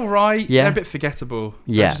they're all right. Yeah. They're a bit forgettable.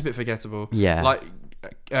 They're just a bit forgettable. Yeah. Like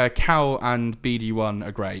Cal and BD1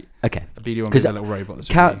 are great. Okay. BD1 being a little robot. That's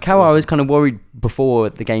Cal, awesome. I was kind of worried before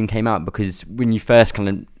the game came out, because when you first kind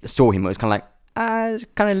of saw him, it was kind of like,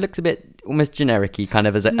 it kind of looks a bit almost generic-y kind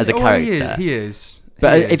of as a character. He is.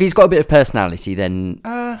 But if he's got a bit of personality, then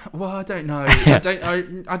well, I don't know.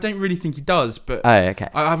 I don't really think he does. But okay.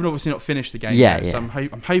 I haven't obviously not finished the game yet, so I'm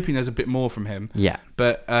hoping there's a bit more from him. Yeah.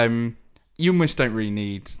 But you almost don't really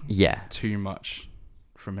need too much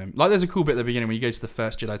from him. Like, there's a cool bit at the beginning when you go to the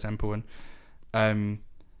first Jedi Temple and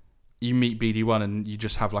you meet BD1 and you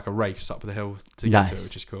just have like a race up the hill to get to it,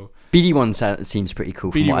 which is cool. BD1 seems pretty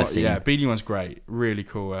cool from what I've seen. Yeah, BD1's great. Really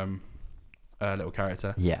cool little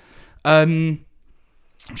character. Yeah.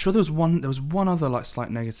 I'm sure there was one other like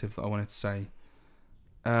slight negative that I wanted to say.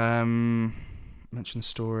 Mention the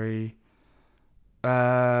story.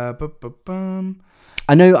 I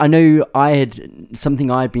know I had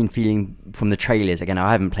something I'd been feeling from the trailers. Again,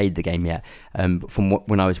 I haven't played the game yet, from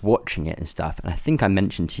when I was watching it and stuff. And I think I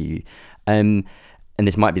mentioned to you, and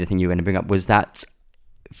this might be the thing you were going to bring up, was that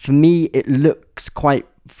for me it looks quite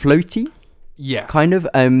floaty. Yeah. Kind of.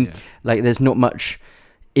 Like there's not much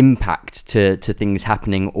impact to things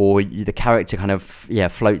happening, or the character kind of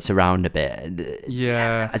floats around a bit.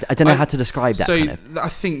 Yeah, I don't know how to describe that. So I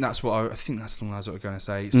think that's what I think that's what I was going to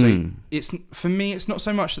say. So it's, for me, it's not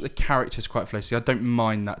so much that the character's quite floaty. I don't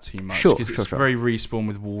mind that too much, because it's very Respawn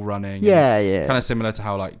with wall running. Yeah, kind of similar to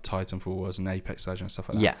how like Titanfall was and Apex Legends and stuff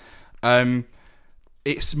like that. Yeah.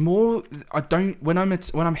 It's more, when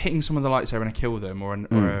I'm hitting some of the lightsaber and I kill them, or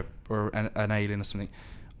an alien or something,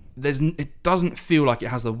 it doesn't feel like it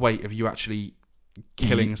has the weight of you actually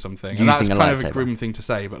killing something, and that's kind of a grim thing to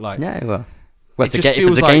say, but like, if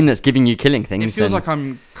it's a game that's giving you killing things, it feels like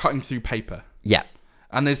I'm cutting through paper. Yeah,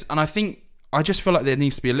 and I just feel like there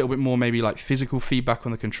needs to be a little bit more, maybe like physical feedback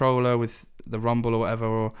on the controller with the rumble or whatever,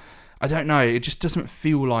 or I don't know. It just doesn't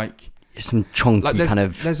feel like some chunky like kind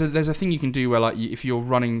of. There's a thing you can do where, like, if you're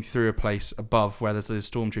running through a place above where there's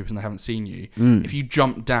stormtroopers and they haven't seen you, if you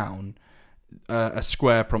jump down, a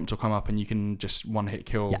square prompt will come up and you can just one hit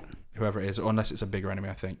kill whoever it is, or unless it's a bigger enemy,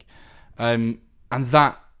 I think. And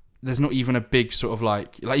that there's not even a big sort of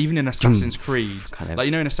like even in Assassin's Creed, kind of. Like,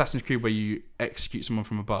 in Assassin's Creed where you execute someone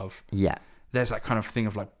from above. Yeah. there's that kind of thing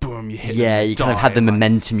of like, boom, you hit. Yeah, them, you kind of had the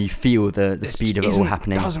momentum. You feel the This speed of it all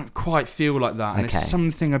happening. It doesn't quite feel like that, and it's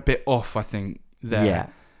something a bit off, I think. There. Yeah,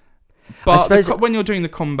 but I suppose when you're doing the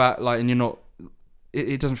combat, like, and you're not,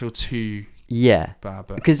 it doesn't feel too bad.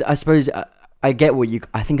 But Because I suppose I get what you.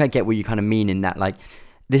 I think I get what you kind of mean in that, like,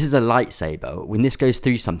 this is a lightsaber. When this goes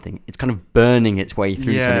through something, it's kind of burning its way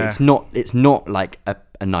through something. It's not like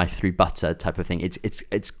a knife through butter type of thing.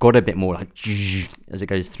 It's got a bit more like as it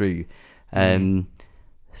goes through.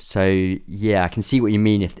 So yeah, I can see what you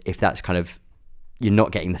mean. If that's kind of, you're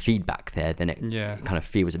not getting the feedback there, then it kind of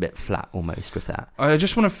feels a bit flat almost with that. I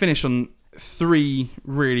just want to finish on 3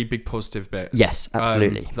 really big positive bits. Yes,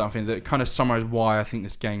 absolutely. That I think that kind of summarize why I think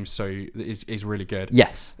this game is really good.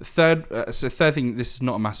 Yes. Third thing, this is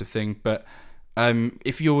not a massive thing, but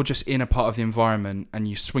if you're just in a part of the environment and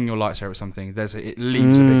you swing your lightsaber at something, it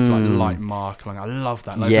leaves a big like light mark. Like, I love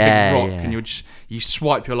that. Like, it's a big rock, and you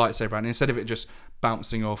swipe your lightsaber, and instead of it just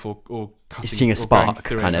bouncing off or cutting, seeing a spark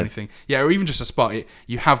through kind it or of anything, or even just a spark,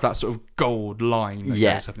 you have that sort of gold line that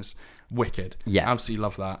goes up, and it's wicked. Absolutely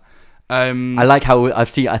love that. I like how I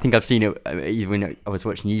think I've seen it either when I was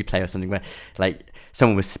watching you play or something, where like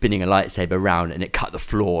someone was spinning a lightsaber around and it cut the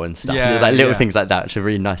floor and stuff. There's like little things like that, which are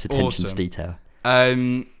really nice attention to detail.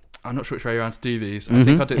 I'm not sure which way around to do these. I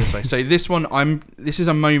think I'll do it this way. So this is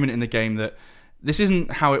a moment in the game that, this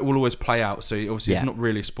isn't how it will always play out. So obviously it's not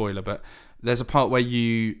really a spoiler, but there's a part where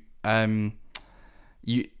you are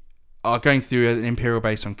going through an Imperial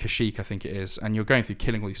base on Kashyyyk, I think it is, and you're going through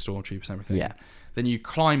killing all these stormtroopers and everything. Yeah. Then you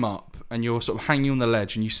climb up and you're sort of hanging on the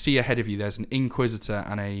ledge, and you see ahead of you there's an Inquisitor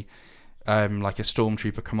and a like a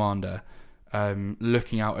stormtrooper commander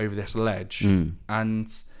looking out over this ledge,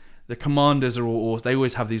 and the commanders are they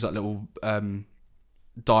always have these like little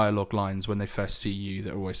dialogue lines when they first see you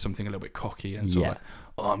that are always something a little bit cocky and sort of like,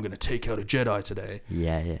 oh, I'm going to take out a Jedi today.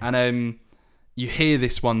 Yeah. And you hear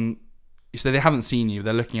this one, so they haven't seen you,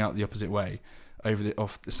 they're looking out the opposite way,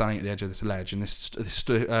 standing at the edge of this ledge, and this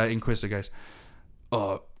Inquisitor goes,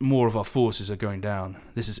 oh, more of our forces are going down.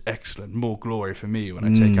 This is excellent. More glory for me when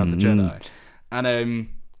I take out the Jedi. And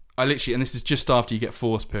I literally, and this is just after you get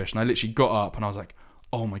force pushed, and I literally got up and I was like,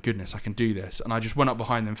 oh my goodness, I can do this. And I just went up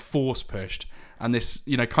behind them, force pushed, and this,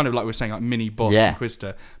 kind of like we're saying, like mini boss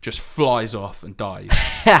Inquisitor just flies off and dies.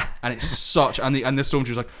 And it's and the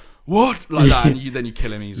Stormtrooper's like, what? Like that, and then you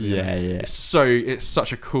kill him easily. It's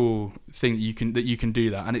such a cool thing that you can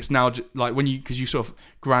do that, and it's now like because you sort of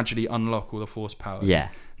gradually unlock all the force powers.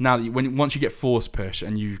 Now that once you get force push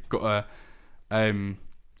and you've got a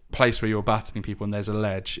place where you're battling people and there's a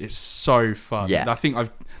ledge, it's so fun. I think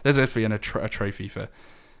there's actually a trophy for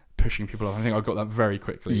pushing people off. I think I got that very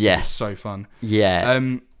quickly. It's so fun.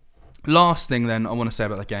 Last thing then I want to say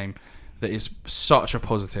about the game that is such a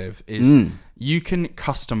positive is you can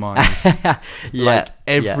customize like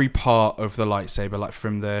every part of the lightsaber, like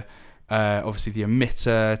from the obviously the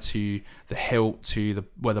emitter to the hilt to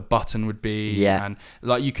where the button would be, and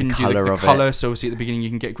like you can do the color. So obviously at the beginning you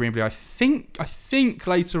can get green, blue. I think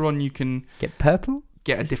later on you can get purple.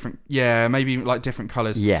 Get a different, maybe like different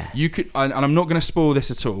colors. You could, and I'm not going to spoil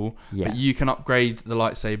this at all, but you can upgrade the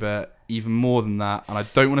lightsaber even more than that. And I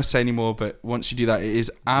don't want to say any more, but once you do that, it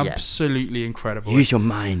is absolutely incredible. Use your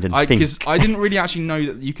mind and think. Because I didn't really actually know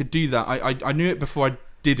that you could do that. I knew it before I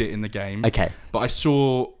did it in the game. Okay. But I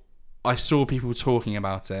saw people talking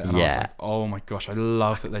about it, and I was like, oh my gosh, I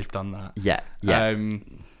love that they've done that.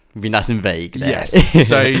 Be nice and vague there. Yes.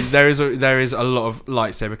 So there is a lot of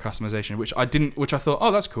lightsaber customization, which I thought,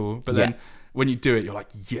 oh, that's cool. But then when you do it, you're like,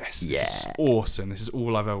 yes, this is awesome. This is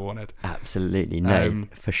all I've ever wanted. Absolutely. No,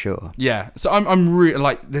 for sure. Yeah. So I'm really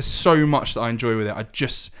like, there's so much that I enjoy with it. I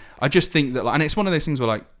just think that, like, and it's one of those things where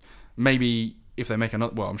like, maybe if they make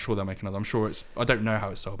another, well, I'm sure they'll make another. I don't know how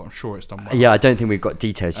it's sold, but I'm sure it's done well. Yeah, I don't think we've got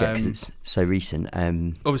details yet because it's so recent.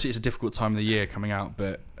 Obviously it's a difficult time of the year coming out,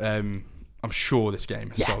 but I'm sure this game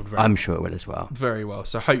has sold very I'm sure it will as well. Very well.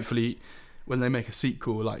 So hopefully when they make a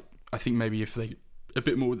sequel, like, I think maybe if they a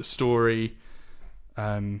bit more with the story,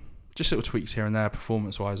 just little tweaks here and there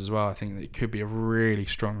performance wise as well, I think that it could be a really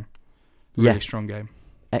strong game.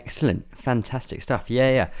 Excellent. Fantastic stuff.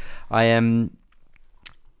 I've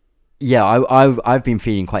been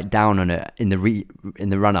feeling quite down on it in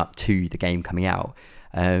the run up to the game coming out.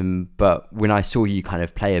 But when I saw you kind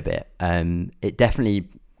of play a bit, it definitely,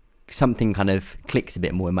 something kind of clicked a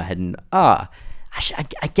bit more in my head, and actually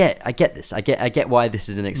I get this. I get why this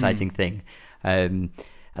is an exciting thing. And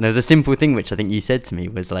there was a simple thing which I think you said to me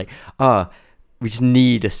was like,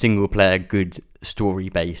 need a single player good story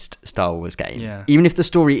based Star Wars game. Yeah. Even if the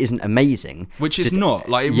story isn't amazing, which is not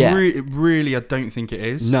like it, yeah. it really. I don't think it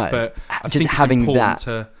is. No, but I just think having it's important that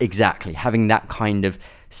to exactly having that kind of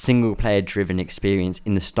single player driven experience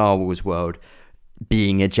in the Star Wars world.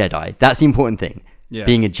 Being a Jedi, that's the important thing. Yeah.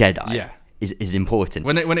 Being a Jedi Yeah. is important.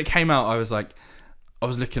 When it came out, I was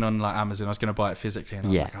looking on like Amazon. I was going to buy it physically, and I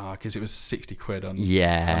was Yeah. like, because it was 60 quid on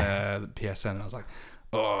Yeah. the PSN. And I was like,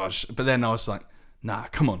 but then I was like, nah,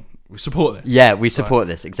 come on, we support this. Yeah, we support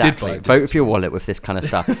this, exactly. did Vote with your wallet with this kind of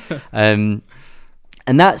stuff. And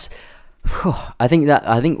that's, I think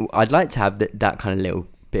I'd like to have that kind of little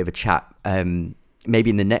bit of a chat,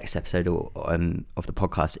 maybe in the next episode of the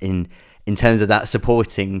podcast in terms of that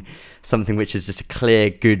supporting something which is just a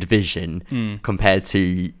clear, good vision compared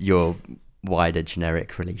to your wider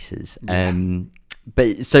generic releases. Yeah.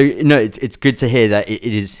 But so no, it's good to hear that it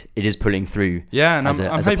is pulling through. Yeah, and I'm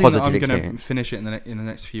hoping that I'm going to finish it in the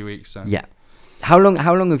next few weeks. So. Yeah. How long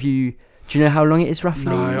have you? Do you know how long it is roughly?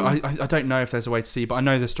 No, I don't know if there's a way to see, but I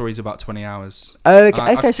know the story's about 20 hours. Oh, okay.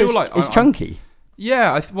 I So feel it's chunky.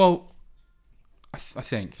 Yeah, I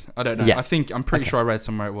think I don't know. Yeah. I'm pretty sure I read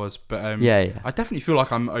somewhere it was, but yeah. I definitely feel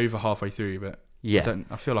like I'm over halfway through, but Yeah.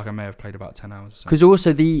 I feel like I may have played about 10 hours. So. Because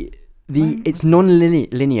also it's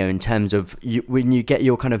non-linear in terms of when you get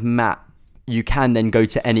your kind of map, you can then go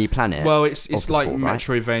to any planet. Well, it's like before, right?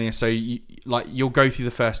 Metroidvania. So you'll go through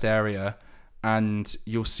the first area, and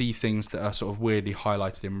you'll see things that are sort of weirdly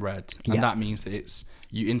highlighted in red, and that means that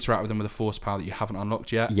you interact with them with a force power that you haven't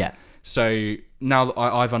unlocked yet. Yeah. So now that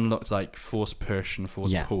I've unlocked like force push and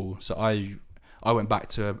force pull, so I went back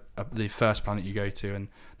to the first planet you go to, and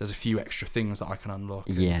there's a few extra things that I can unlock.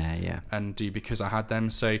 And do because I had them.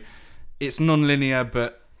 So it's non-linear,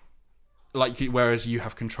 but like whereas you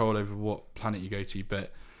have control over what planet you go to,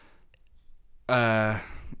 but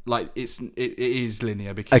like it is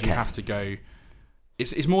linear because you have to go.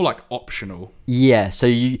 It's more like optional. Yeah. So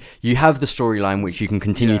you have the storyline which you can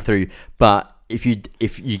continue through, but if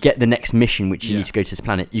you get the next mission which you need to go to this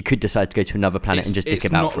planet, you could decide to go to another planet and just dick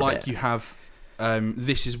about for a bit. It's not like you have.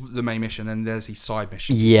 This is the main mission, and there's these side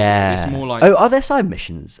missions. Yeah. It's more like. Oh, are there side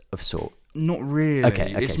missions of sort? Not really.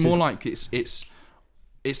 Okay. It's more like it's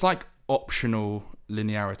like optional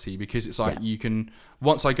linearity because it's like you can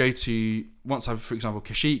once I've for example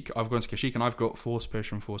Kashyyyk, I've gone to Kashyyyk and I've got force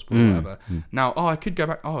push and force pull whatever. Now I could go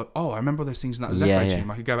back. I remember those things in that Zephyr team.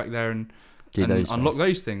 I could go back there and unlock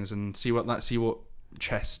those things and see what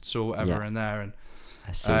chests or whatever in there and.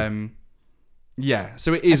 I see. Yeah,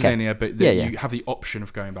 so it is linear, but you have the option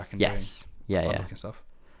of going back and doing unlocking stuff.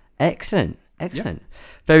 Excellent.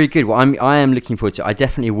 Very good. Well, I am looking forward to it. I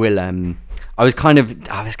definitely will. I was kind of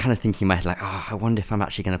thinking in my head like, I wonder if I'm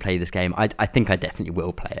actually going to play this game. I think I definitely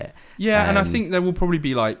will play it. Yeah, and I think there will probably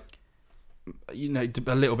be like, a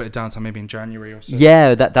little bit of downtime maybe in January or so.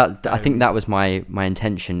 Yeah, that I think that was my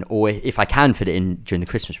intention. Or if I can fit it in during the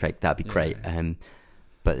Christmas break, that'd be great.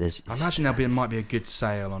 But I imagine might be a good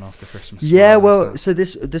sale on after Christmas. Yeah, well, so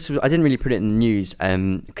this was, I didn't really put it in the news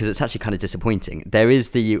because it's actually kind of disappointing. There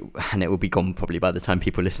is and it will be gone probably by the time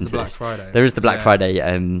people listen to Black this. Friday. There is the Black Friday sale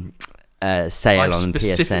on PSN. I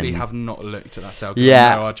specifically have not looked at that sale.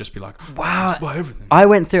 Yeah, I'd just be like, wow, buy everything. I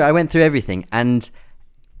went through everything, and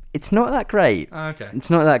it's not that great. Okay,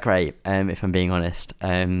 it's not that great. If I'm being honest.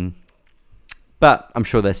 But I'm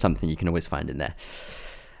sure there's something you can always find in there.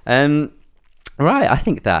 Right, I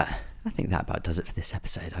think that about does it for this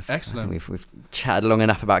episode. Excellent. We've chatted long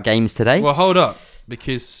enough about games today. Well, hold up,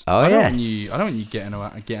 because I don't want you getting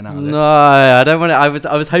out of this. No, I don't want to.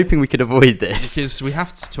 I was hoping we could avoid this because we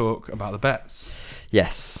have to talk about the bets.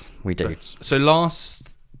 Yes, we do. So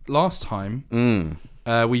last time,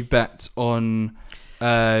 we bet on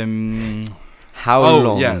how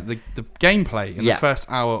long? Yeah, the gameplay in the first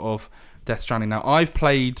hour of Death Stranding. Now I've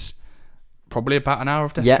played probably about an hour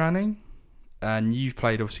of Death Stranding. And you've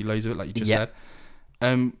played obviously loads of it, like you just said.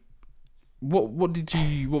 What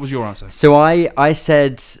was your answer? So I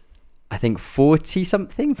said, I think 40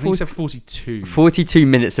 something. I think you said 42. 42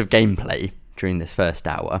 minutes of gameplay during this first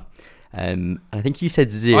hour. And I think you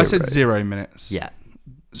said 0. I said 0 minutes. Yeah.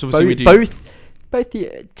 So obviously we do both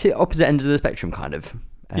the two opposite ends of the spectrum, kind of,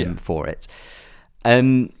 for it.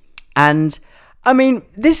 And I mean,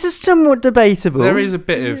 this is somewhat debatable. There is a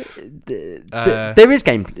bit of there is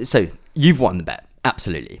gameplay. So you've won the bet,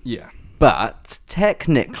 absolutely. Yeah. But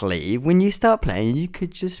technically, when you start playing, you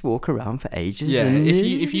could just walk around for ages. Yeah. And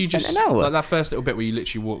if you just an hour. like that first little bit where you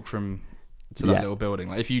literally walk to that little building,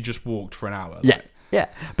 like if you just walked for an hour. Yeah.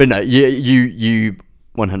 But no, you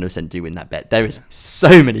 100% do win that bet. There is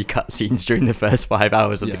so many cutscenes during the first 5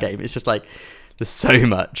 hours of the game. It's just like there's so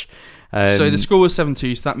much. So the score was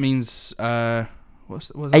 7-2. So that means what's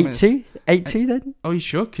that 8-2? 8-2 then? Oh, you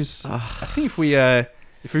sure? Because I think if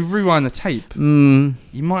we rewind the tape, Mm,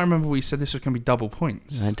 you might remember we said this was going to be double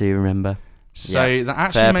points. I do remember. So Yeah, that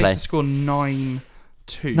actually fair makes play. the score 9-2.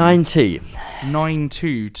 9-2.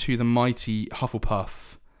 9-2 to the mighty Hufflepuff.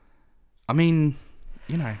 I mean,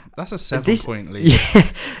 that's a 7-point lead.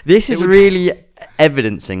 Yeah, this is It would- really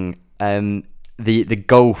evidencing the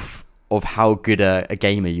gulf of how good a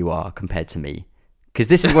gamer you are compared to me. Because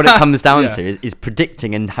this is what it comes down Yeah. to, is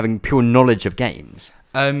predicting and having pure knowledge of games.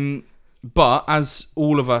 But as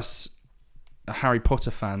all of us are Harry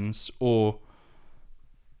Potter fans, or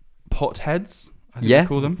potheads, I think Yeah, we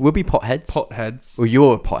call them. we'll be potheads. Potheads. Well,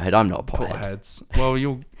 you're a pothead, I'm not a pothead. Potheads.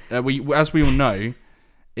 Well, as we all know,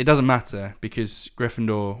 it doesn't matter because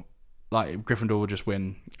Gryffindor will just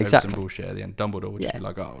win over Exactly. some bullshit at the end. Dumbledore will just Yeah. be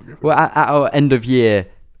like, oh, Gryffindor. Well, at our end of year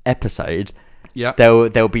episode, Yeah.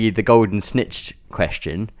 there'll be the golden snitch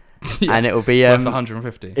question, Yeah. and it'll be Worth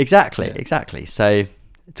 150. exactly, Yeah. exactly. So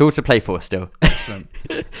it's all to play for still. Excellent.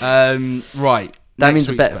 Right. That Next means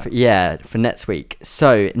a week's bet, for next week.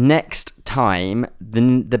 So next time,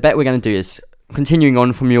 the bet we're going to do is continuing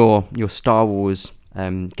on from your Star Wars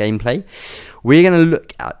gameplay. We're going to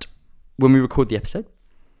look at, when we record the episode,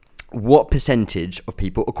 what percentage of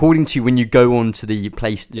people, according to when you go onto the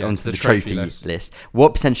onto the trophy list,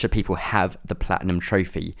 what percentage of people have the platinum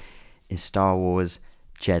trophy in Star Wars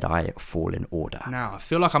Jedi Fallen Order? Now, I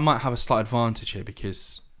feel like I might have a slight advantage here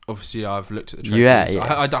because obviously I've looked at the trophy Yeah, list.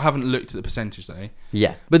 yeah. I haven't looked at the percentage though,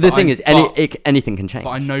 Yeah, but the thing is, anything can change.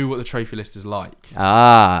 but I know what the trophy list is like. Okay.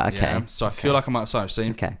 Yeah? So I feel like I might have started. So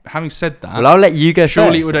Okay. having said that, Well, I'll let you go first.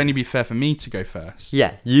 surely it would only be fair for me to go first.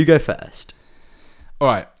 Yeah, you go first. All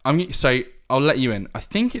right. So I'll let you in. I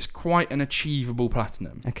think it's quite an achievable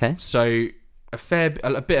platinum. Okay. So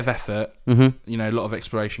a bit of effort, Mm-hmm. a lot of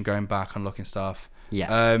exploration, going back, unlocking stuff.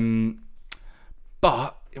 Yeah.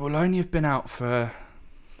 But it will only have been out for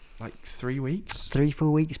like 3 weeks.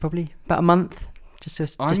 3-4 weeks, probably. About a month.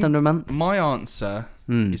 Just under a month. My answer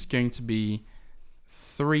is going to be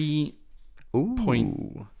 3.2%.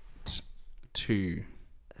 Ooh. 3.2%.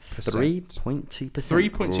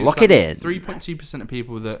 3.2%. Lock it in. 3.2% of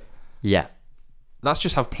people Yeah. that's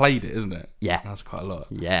just have played it, isn't it? Yeah. That's quite a lot.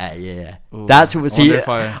 Yeah, yeah. Ooh, That's what. I See, wonder if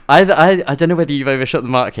I I don't know whether you've overshot the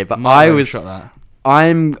mark here, but might I have was. shot that.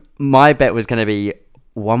 My bet was going to be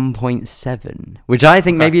 1.7, which I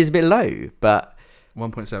think Okay. maybe is a bit low, but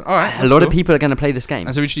 1.7. All right. a lot of people are going to play this game.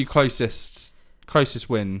 And so we should do closest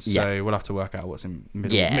wins. Yeah. So we'll have to work out what's in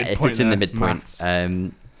middle. Yeah, if midpoint it's in the there. midpoint,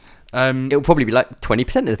 Maths. it'll probably be like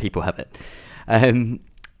 20% of the people have it.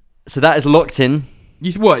 So that is locked in.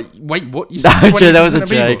 What? Wait, what? You No, said 20% that was a of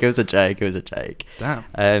people? joke. It was a joke. It was a joke.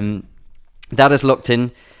 Damn. That is locked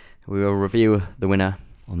in. We will reveal the winner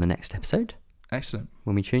on the next episode Excellent.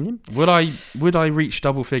 when we tune in. Would I reach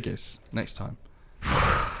double figures next time?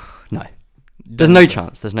 No, there's no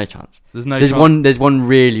chance. There's no chance. There's no There's chance. there's one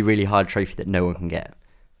really, really hard trophy that no one can get.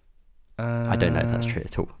 I don't know if that's Uh, true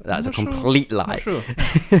at all. That's a not sure. complete lie. Not sure.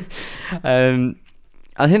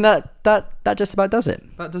 I think that just about does it.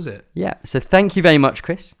 That does it. Yeah. So thank you very much,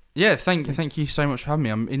 Chris. Yeah, thank you so much for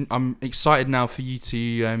having me. I'm excited now for you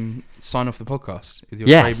to sign off the podcast with your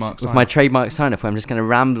trademark with sign my off. trademark sign off, where I'm just going to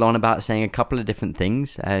ramble on about saying a couple of different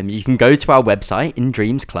things. You can go to our website,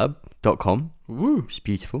 indreamsclub.com. Woo. Which is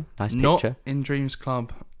beautiful. Nice Not picture.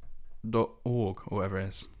 indreamsclub.org or whatever it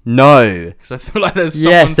is. No. Because I feel like there's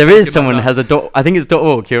someone Yes, there is taken someone that. has a dot. I think it's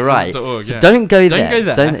 .org. You're right. .org, So yeah. don't go Don't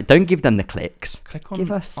there. go there. Don't give them the clicks. Click on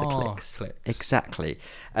Give us the our clicks. clicks. Exactly.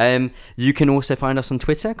 You can also find us on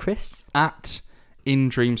Twitter, Chris. At In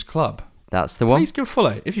Dreams Club. That's the one. Please give a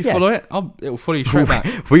follow. If you Yeah. follow it, it'll follow you straight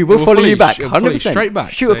back. We will It follow you back. It'll follow you 100%. straight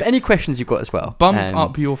back. Shoot So off any questions you've got as well. bump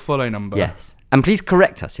up your follow number. Yes. And please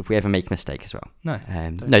correct us if we ever make a mistake as well. No.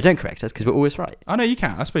 Don't correct us because we're always right. I know you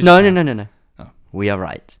can. I suppose. No. you can. No. Oh. We are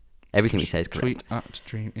right. Everything we say is correct.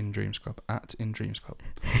 Tweet In Dreams Club. At In Dreams Club.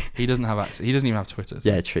 He doesn't have access. He doesn't even have Twitter. So.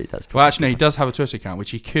 Yeah, true. That's Well, actually, no. He does have a Twitter account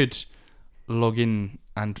which he could log in,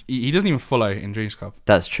 and he doesn't even follow In Dreams Club.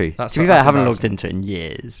 That's true. That's- To be fair, I that's haven't logged embarrassing. into it in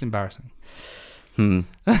It's years. embarrassing.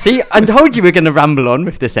 See, I told you we're going to ramble on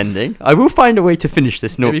with this ending. I will find a way to finish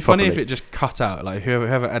this It'd note be funny properly. if it just cut out. Like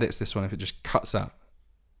whoever edits this one, if it just cuts out.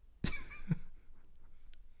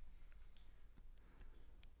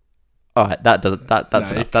 All right, that's No, enough. you That's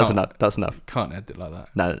can't. enough. That's enough. Can't edit like that.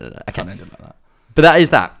 No. Okay. Can't edit like that. But that is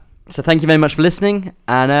that. So thank you very much for listening,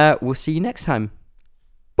 and we'll see you next time.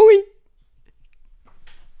 Bye.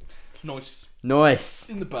 Nice. Nice.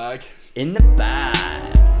 In the bag. In the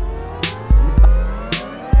bag.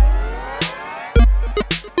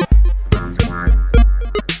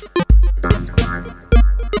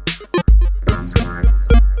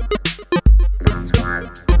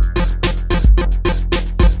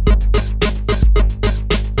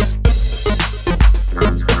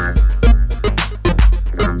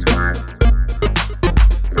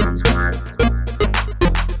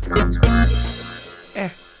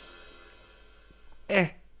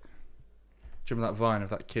 you remember that Vine of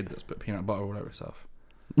that kid that's put peanut butter all over herself?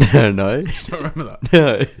 No. You don't remember that?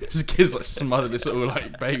 No. This kid's like smothered, this little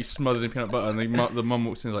like baby smothered in peanut butter, and the mum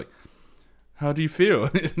walks in and is like, "How do you feel?"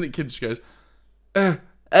 And the kid just goes,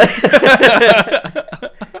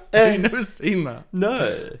 You've never seen that?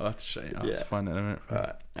 No. I'll have to show you. I'll have to find it in a minute.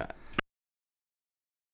 Alright.